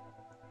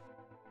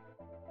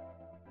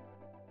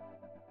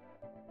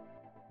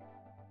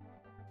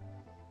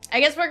 I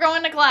guess we're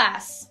going to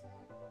class.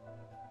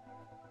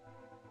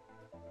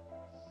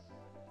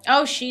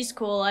 Oh, she's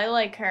cool. I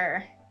like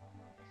her.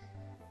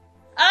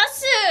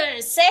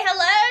 Asu, say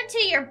hello to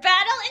your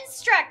battle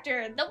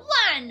instructor, the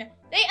one,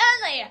 the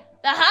only,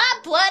 the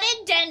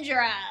hot-blooded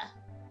Dendra.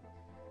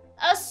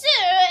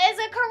 Asu is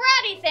a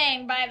karate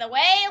thing, by the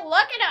way.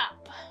 Look it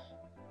up.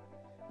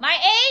 My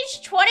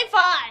age,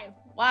 25.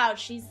 Wow,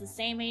 she's the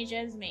same age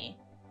as me.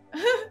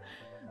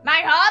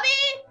 My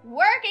hobby?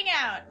 Working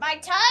out. My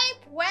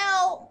type?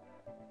 Well,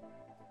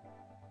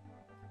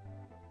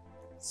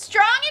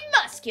 strong and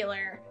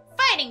muscular.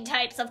 Fighting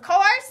types, of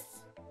course.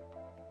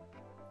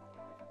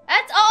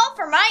 That's all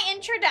for my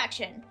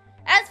introduction.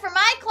 As for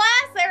my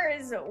class, there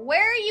is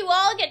where you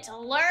all get to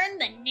learn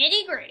the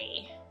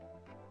nitty-gritty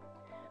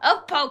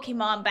of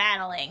Pokemon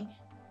battling.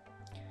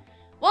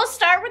 We'll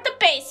start with the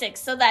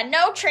basics so that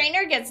no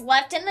trainer gets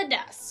left in the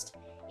dust.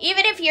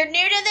 Even if you're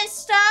new to this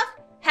stuff,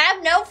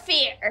 have no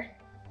fear.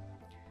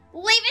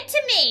 Leave it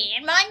to me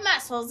and my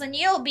muscles and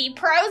you'll be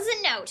pros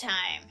in no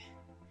time.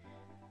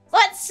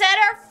 Let's set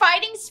our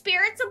fighting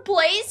spirits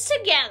ablaze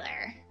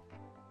together.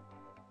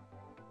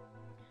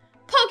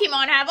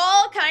 Pokemon have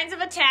all kinds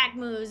of attack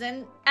moves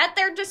and at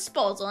their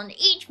disposal, and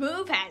each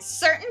move has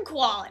certain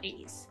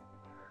qualities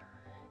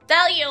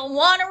that you'll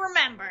want to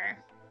remember.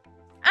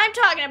 I'm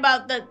talking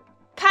about the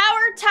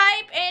power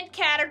type and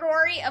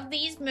category of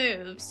these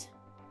moves.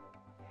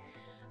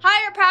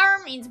 Higher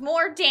power means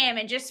more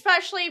damage,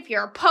 especially if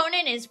your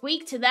opponent is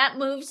weak to that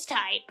move's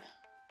type.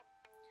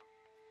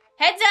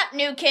 Heads up,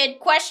 new kid,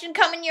 question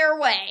coming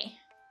your way.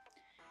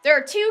 There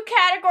are two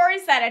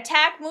categories that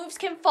attack moves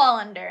can fall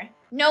under.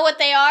 Know what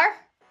they are?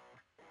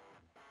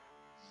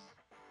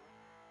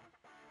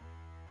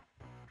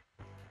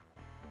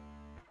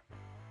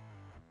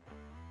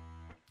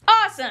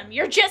 Awesome!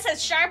 You're just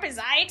as sharp as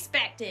I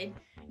expected.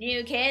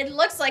 New kid,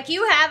 looks like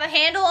you have a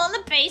handle on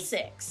the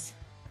basics.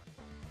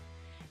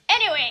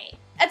 Anyway,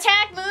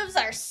 attack moves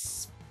are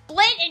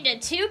split into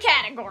two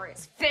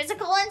categories,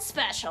 physical and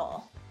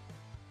special.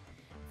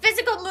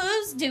 Physical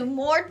moves do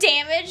more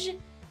damage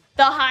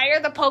the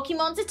higher the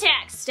Pokemon's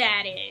attack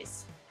stat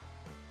is.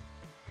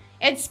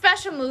 And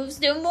special moves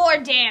do more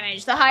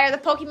damage the higher the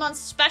Pokemon's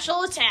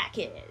special attack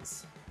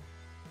is.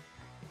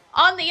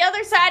 On the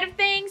other side of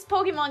things,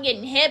 Pokemon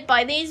getting hit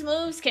by these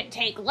moves can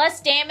take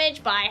less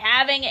damage by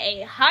having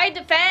a high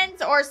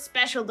defense or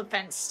special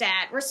defense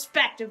stat,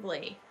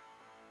 respectively.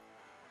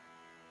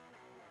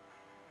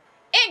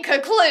 In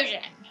conclusion,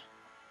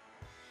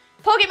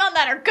 Pokemon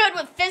that are good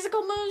with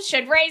physical moves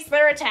should raise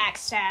their attack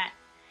stat,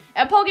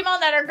 and Pokemon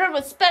that are good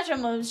with special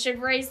moves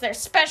should raise their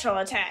special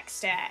attack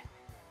stat.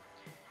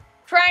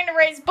 Trying to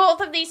raise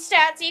both of these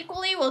stats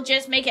equally will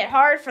just make it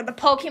hard for the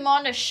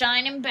Pokemon to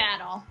shine in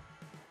battle.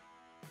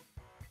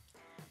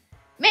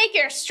 Make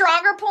your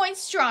stronger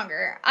points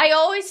stronger. I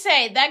always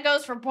say that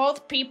goes for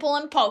both people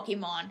and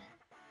Pokemon.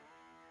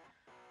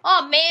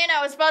 Oh man,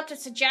 I was about to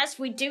suggest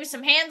we do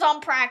some hands-on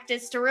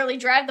practice to really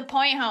drive the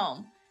point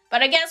home,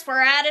 but I guess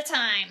we're out of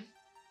time.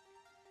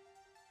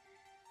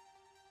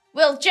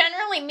 We'll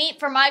generally meet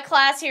for my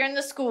class here in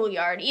the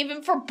schoolyard,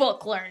 even for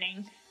book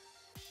learning.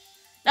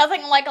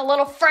 Nothing like a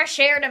little fresh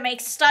air to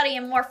make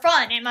studying more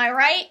fun, am I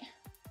right?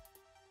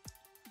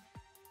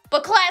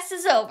 But class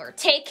is over.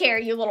 Take care,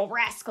 you little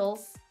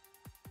rascals.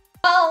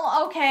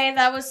 Well, okay,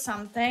 that was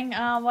something.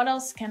 What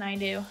else can I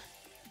do?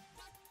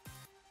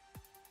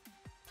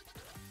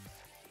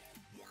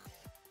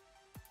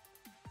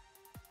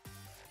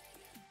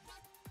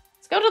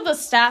 Let's go to the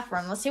staff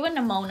room. Let's see what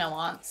Nimona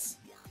wants.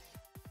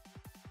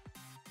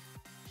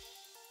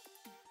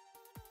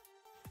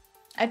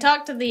 I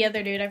talked to the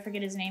other dude, I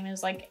forget his name, it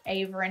was like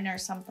Averin or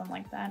something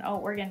like that. Oh,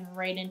 we're getting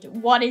right into,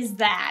 what is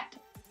that?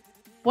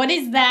 What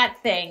is that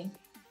thing?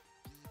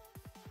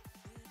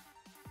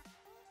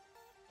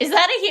 Is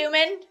that a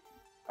human?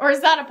 Or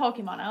is that a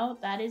Pokemon? Oh,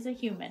 that is a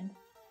human.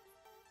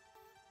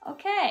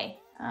 Okay,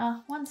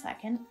 1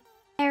 second.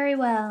 Very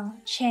well,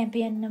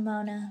 Champion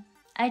Nimona.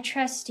 I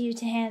trust you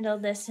to handle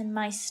this in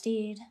my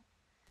stead.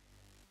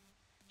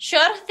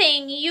 Sure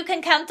thing, you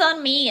can count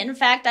on me. In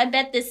fact, I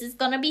bet this is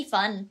gonna be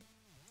fun.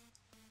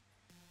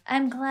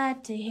 I'm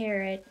glad to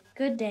hear it.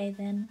 Good day,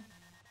 then.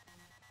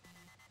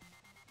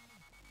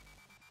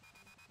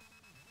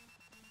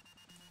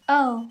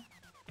 Oh,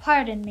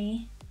 pardon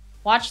me.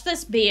 Watch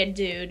this be a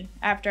dude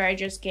after I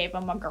just gave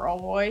him a girl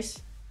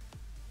voice.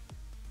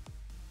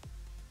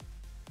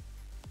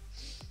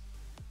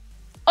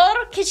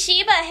 Oh,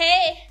 Kashiba,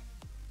 hey!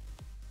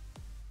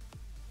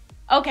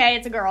 Okay,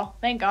 it's a girl.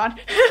 Thank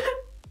God.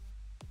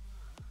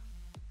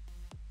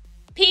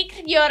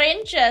 Piqued your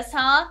interest,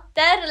 huh?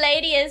 That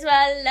lady as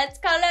well. Let's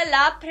call her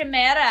La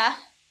Primera.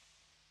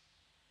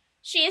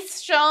 She's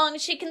strong.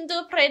 She can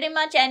do pretty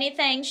much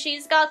anything.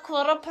 She's got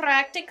coral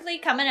practically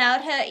coming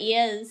out her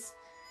ears.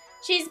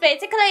 She's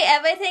basically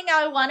everything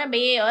I want to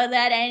be, or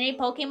that any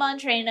Pokemon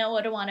trainer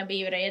would want to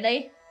be,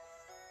 really.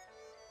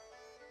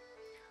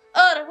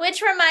 Oh,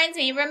 which reminds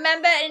me,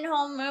 remember in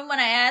homeroom when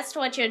I asked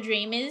what your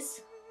dream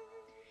is?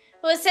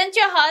 Well, since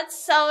your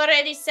heart's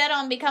already set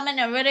on becoming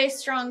a really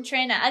strong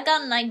trainer, I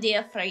got an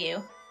idea for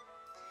you.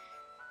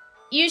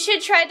 You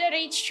should try to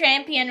reach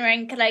champion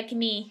rank like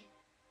me.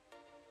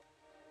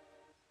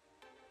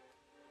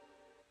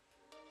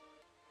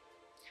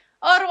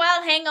 Oh,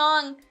 well, hang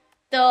on.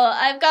 Though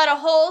I've got a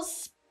whole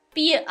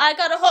spiel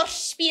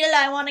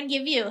I want to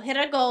give you. Here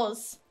it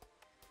goes.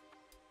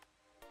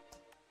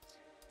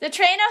 The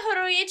trainer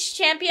who reach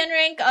champion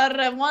rank are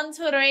the ones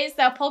who raise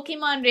their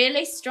Pokemon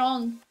really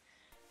strong.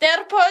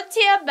 They're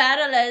pro-tier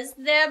battlers.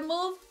 Their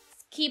moves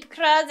keep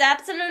crowds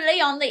absolutely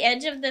on the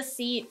edge of the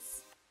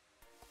seats.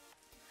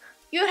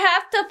 You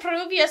have to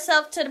prove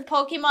yourself to the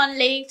Pokemon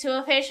League to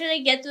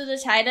officially get to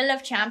the title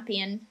of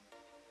champion.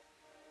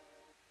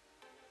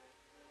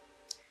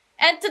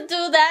 And to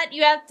do that,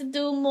 you have to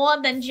do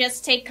more than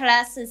just take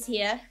classes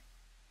here.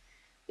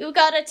 You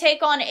gotta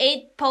take on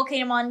 8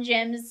 Pokemon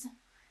gyms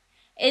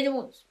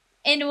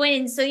and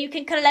win so you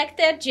can collect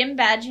their gym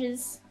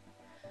badges.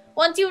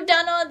 Once you've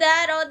done all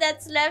that, all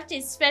that's left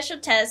is special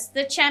tests,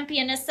 the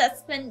champion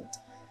assessment.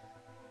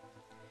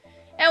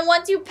 And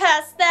once you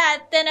pass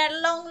that, then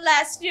at long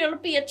last you'll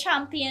be a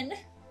champion.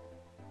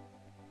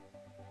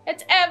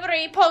 It's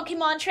every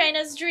Pokemon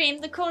trainer's dream,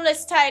 the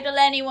coolest title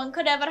anyone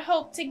could ever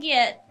hope to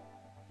get.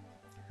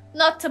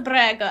 Not to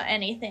brag or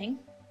anything.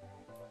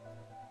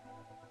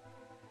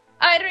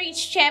 I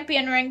reached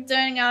champion rank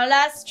during our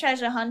last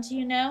treasure hunt,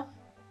 you know.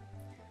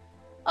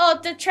 Oh,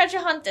 the treasure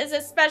hunt is a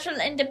special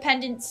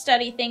independent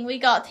study thing we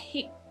got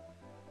here.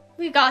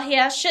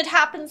 Should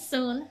happen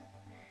soon.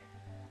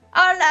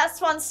 Our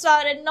last one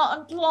started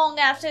not long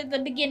after the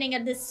beginning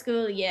of this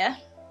school year.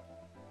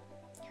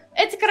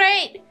 It's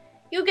great.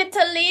 You get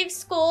to leave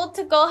school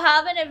to go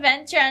have an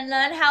adventure and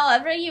learn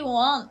however you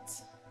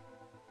want.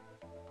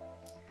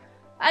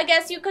 I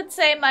guess you could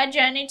say my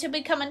journey to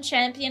becoming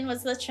champion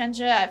was the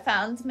treasure I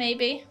found,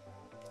 maybe.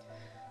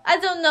 I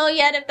don't know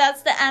yet if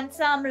that's the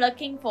answer I'm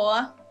looking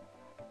for.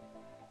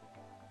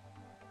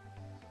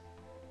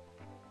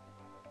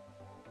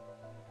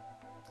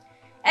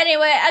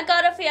 Anyway, I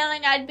got a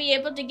feeling I'd be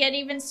able to get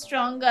even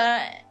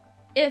stronger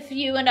if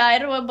you and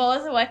I were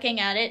both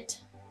working at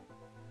it.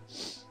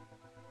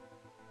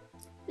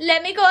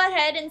 Let me go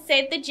ahead and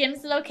save the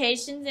gym's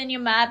locations in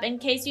your map in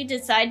case you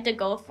decide to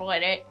go for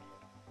it.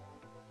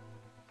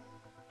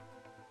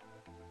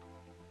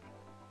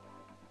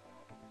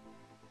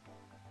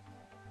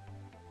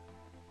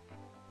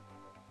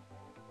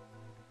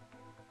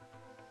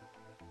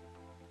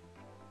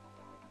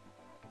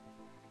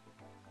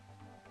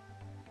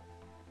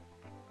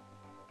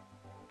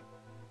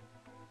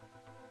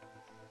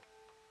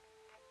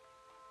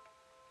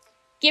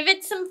 Give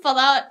it some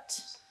thought.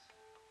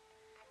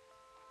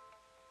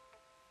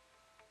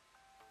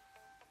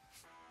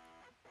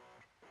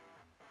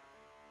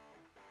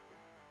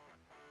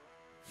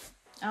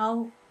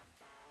 Oh.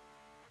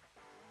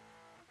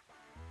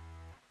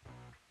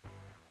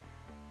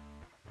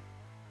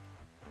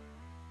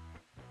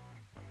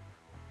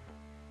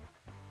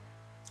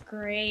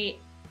 Great.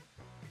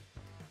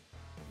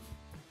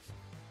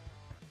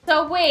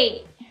 So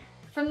wait,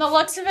 from the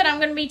looks of it, I'm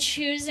gonna be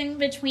choosing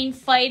between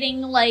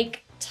fighting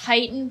like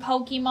Titan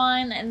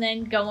Pokemon and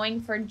then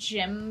going for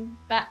gym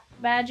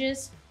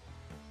badges.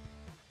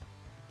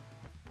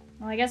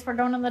 Well, I guess we're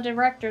going to the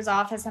director's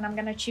office and I'm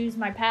gonna choose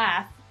my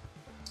path.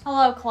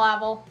 Hello,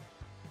 Clavel.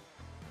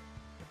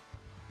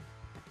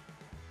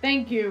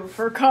 Thank you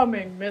for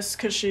coming, Miss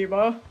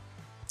Kashiba.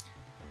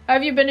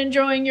 Have you been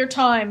enjoying your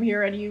time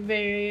here at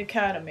UVA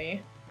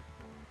Academy?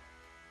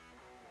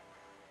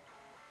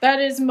 That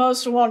is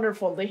most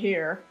wonderful to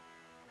hear.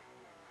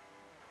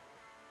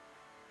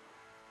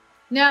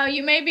 Now,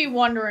 you may be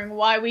wondering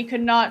why we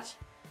could not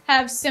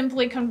have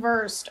simply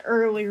conversed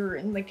earlier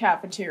in the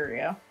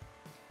cafeteria.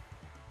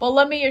 But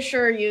let me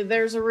assure you,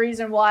 there's a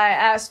reason why I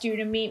asked you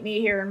to meet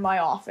me here in my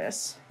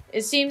office.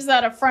 It seems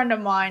that a friend of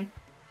mine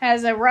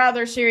has a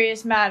rather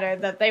serious matter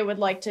that they would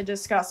like to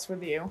discuss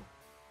with you.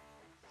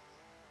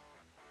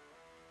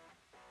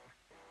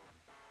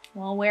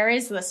 Well, where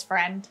is this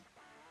friend?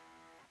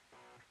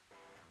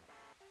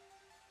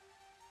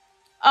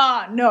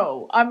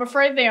 No, I'm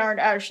afraid they aren't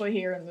actually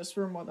here in this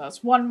room with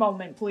us. One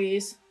moment,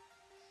 please.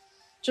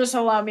 Just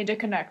allow me to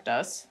connect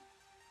us.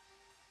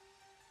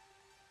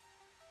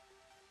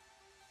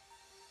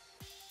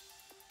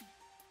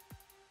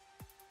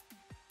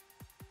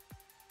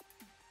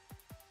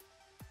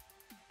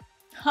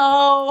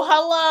 Oh,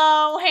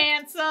 hello,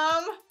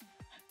 handsome.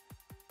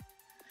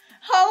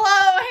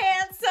 Hello,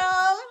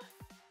 handsome.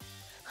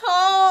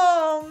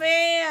 Oh,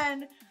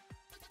 man.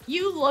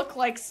 You look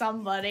like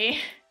somebody.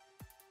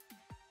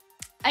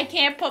 I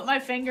can't put my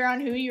finger on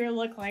who you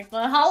look like,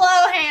 but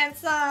hello,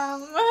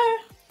 handsome.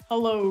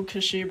 Hello,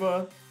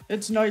 Kashiba.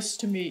 It's nice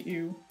to meet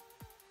you.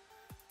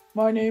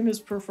 My name is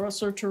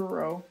Professor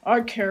Turo.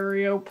 I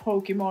carry out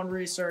Pokemon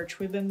research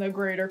within the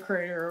greater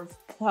crater of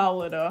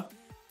Plowlida,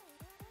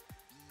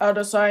 at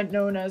a site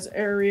known as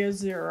Area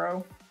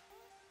 0.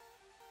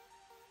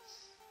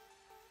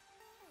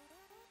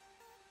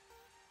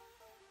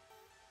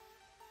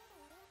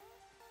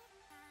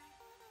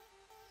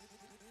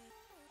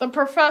 The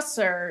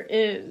professor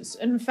is,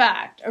 in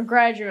fact, a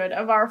graduate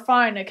of our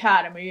fine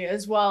academy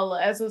as well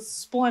as a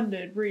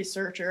splendid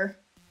researcher.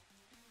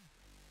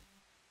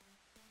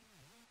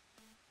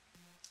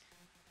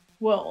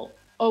 Well,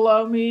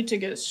 allow me to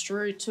get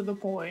straight to the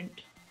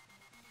point.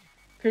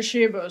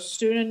 Kashiba,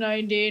 student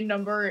ID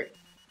number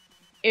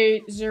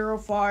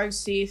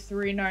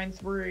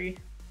 805C393.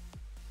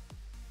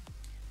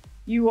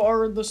 You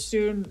are the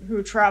student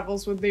who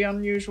travels with the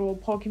unusual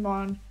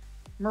Pokemon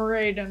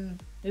Miraidon.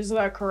 Is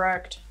that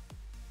correct?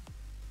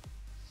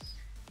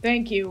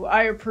 Thank you.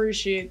 I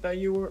appreciate that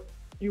you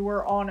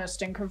were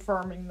honest in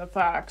confirming the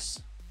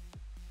facts.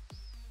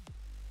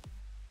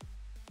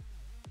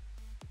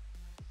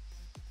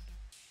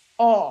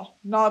 Oh,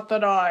 not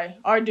that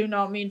I do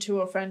not mean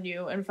to offend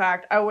you. In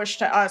fact, I wish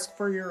to ask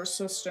for your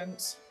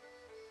assistance.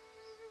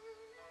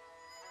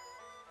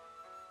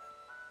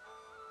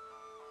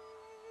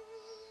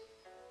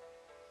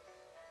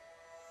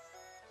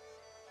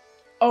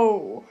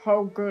 Oh,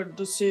 how good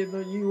to see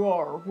that you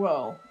are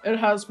well. It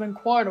has been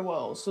quite a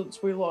while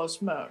since we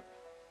last met.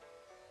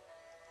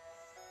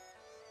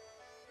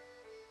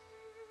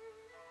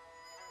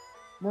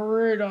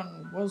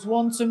 Miraidon was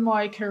once in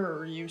my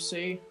care, you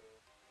see.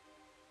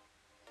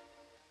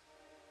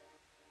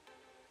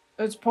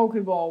 Its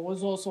Pokeball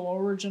was also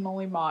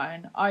originally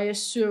mine. I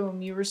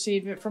assume you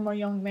received it from a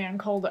young man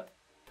called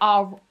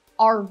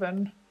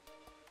Arvin.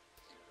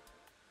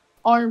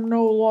 I'm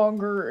no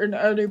longer in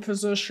any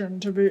position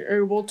to be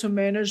able to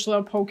manage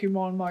that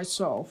Pokemon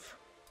myself.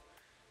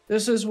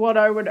 This is what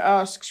I would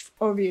ask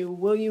of you.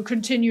 Will you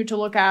continue to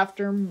look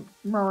after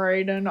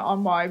Miraidon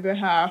on my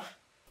behalf?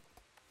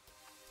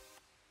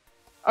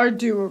 I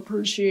do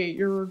appreciate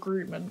your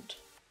agreement.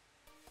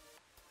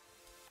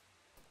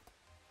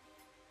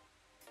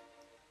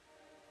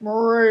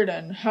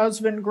 Miraidon has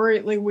been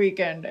greatly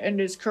weakened and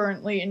is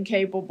currently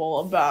incapable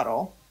of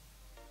battle.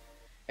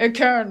 It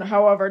can,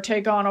 however,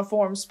 take on a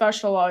form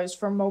specialized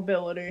for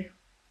mobility.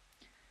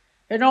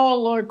 In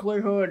all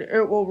likelihood,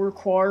 it will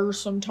require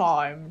some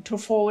time to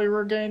fully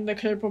regain the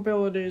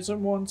capabilities it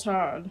once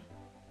had.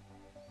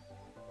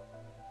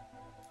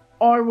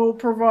 I will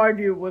provide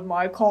you with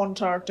my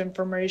contact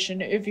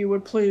information if you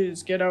would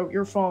please get out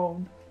your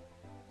phone.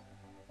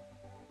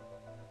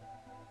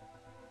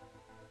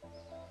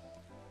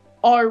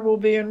 I will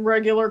be in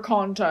regular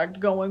contact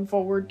going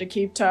forward to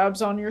keep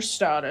tabs on your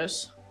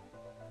status.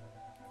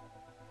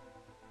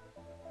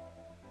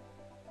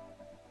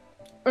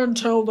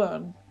 Until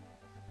then.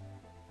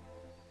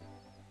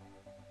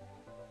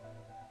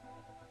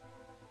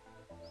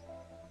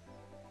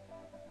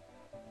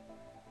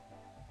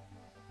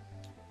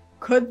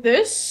 Could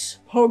this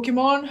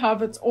Pokemon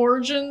have its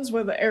origins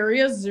with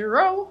Area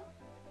 0?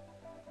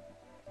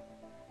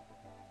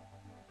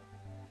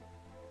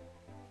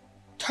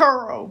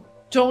 Turo,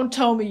 don't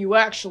tell me you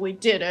actually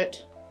did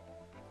it.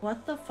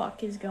 What the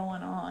fuck is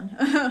going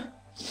on?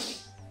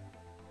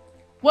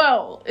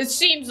 Well, it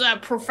seems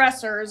that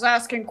Professor is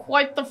asking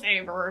quite the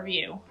favor of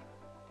you.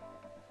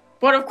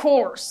 But of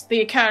course,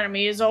 the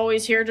Academy is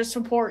always here to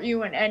support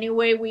you in any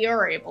way we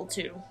are able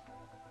to.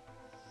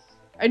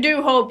 I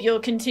do hope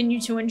you'll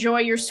continue to enjoy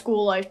your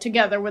school life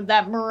together with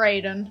that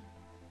Miraidon.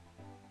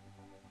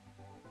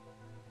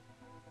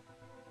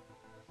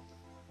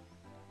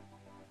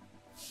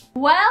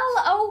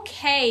 Well,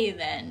 okay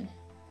then.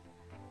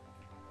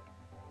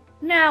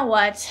 Now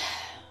what?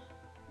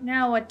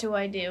 Now what do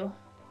I do?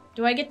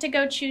 Do I get to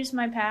go choose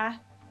my path?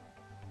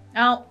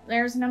 Oh,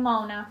 there's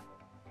Nimona.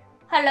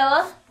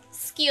 Hello?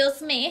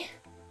 Excuse me.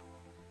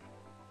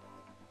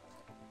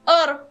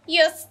 Oh,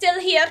 you're still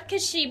here,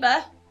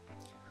 Kashiba?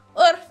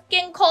 Or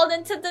getting called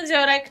into the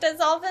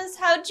director's office?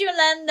 How'd you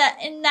land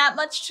in that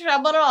much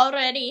trouble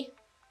already?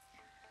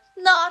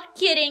 Not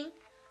kidding.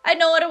 I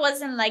know it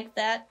wasn't like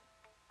that.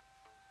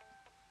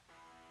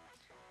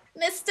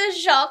 Mr.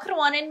 Jacques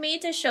wanted me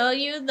to show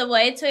you the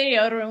way to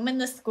your room in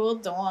the school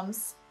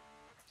dorms.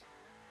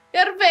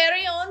 Your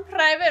very own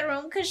private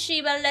room,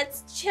 Kashiba.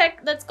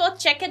 Let's go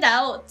check it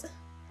out.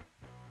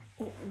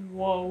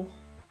 Whoa.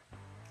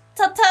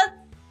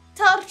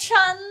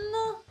 Tarchan.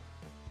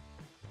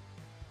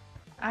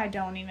 I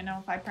don't even know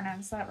if I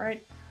pronounced that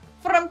right.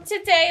 From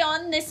today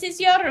on, this is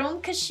your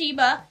room,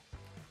 Kashiba.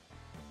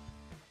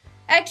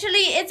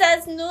 Actually, it's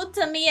as new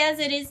to me as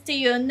it is to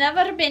you.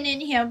 Never been in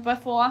here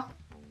before.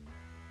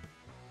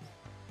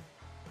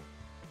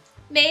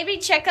 Maybe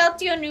check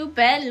out your new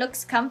bed.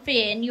 Looks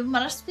comfy and you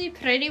must be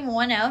pretty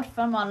worn out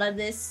from all of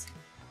this.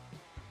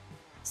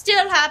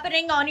 Still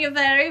happening on your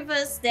very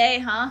first day,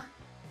 huh?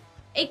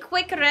 A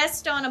quick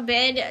rest on a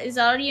bed is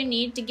all you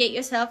need to get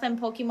yourself and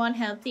Pokemon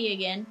healthy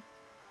again.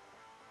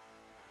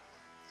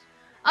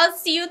 I'll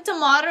see you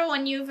tomorrow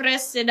when you've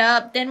rested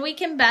up. Then we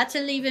can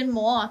battle even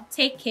more.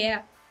 Take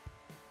care.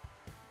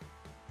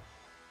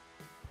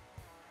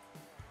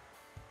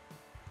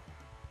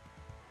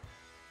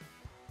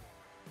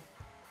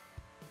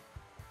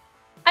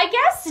 I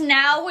guess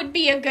now would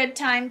be a good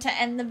time to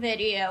end the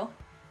video.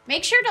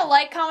 Make sure to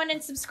like, comment,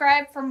 and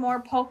subscribe for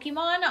more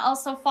Pokemon.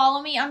 Also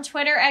follow me on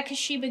Twitter at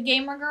Kashiba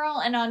Gamer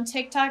Girl and on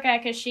TikTok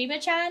at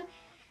Kashiba-chan.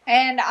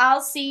 And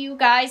I'll see you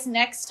guys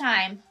next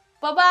time.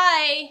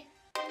 Bye-bye!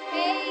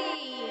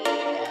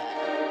 Hey!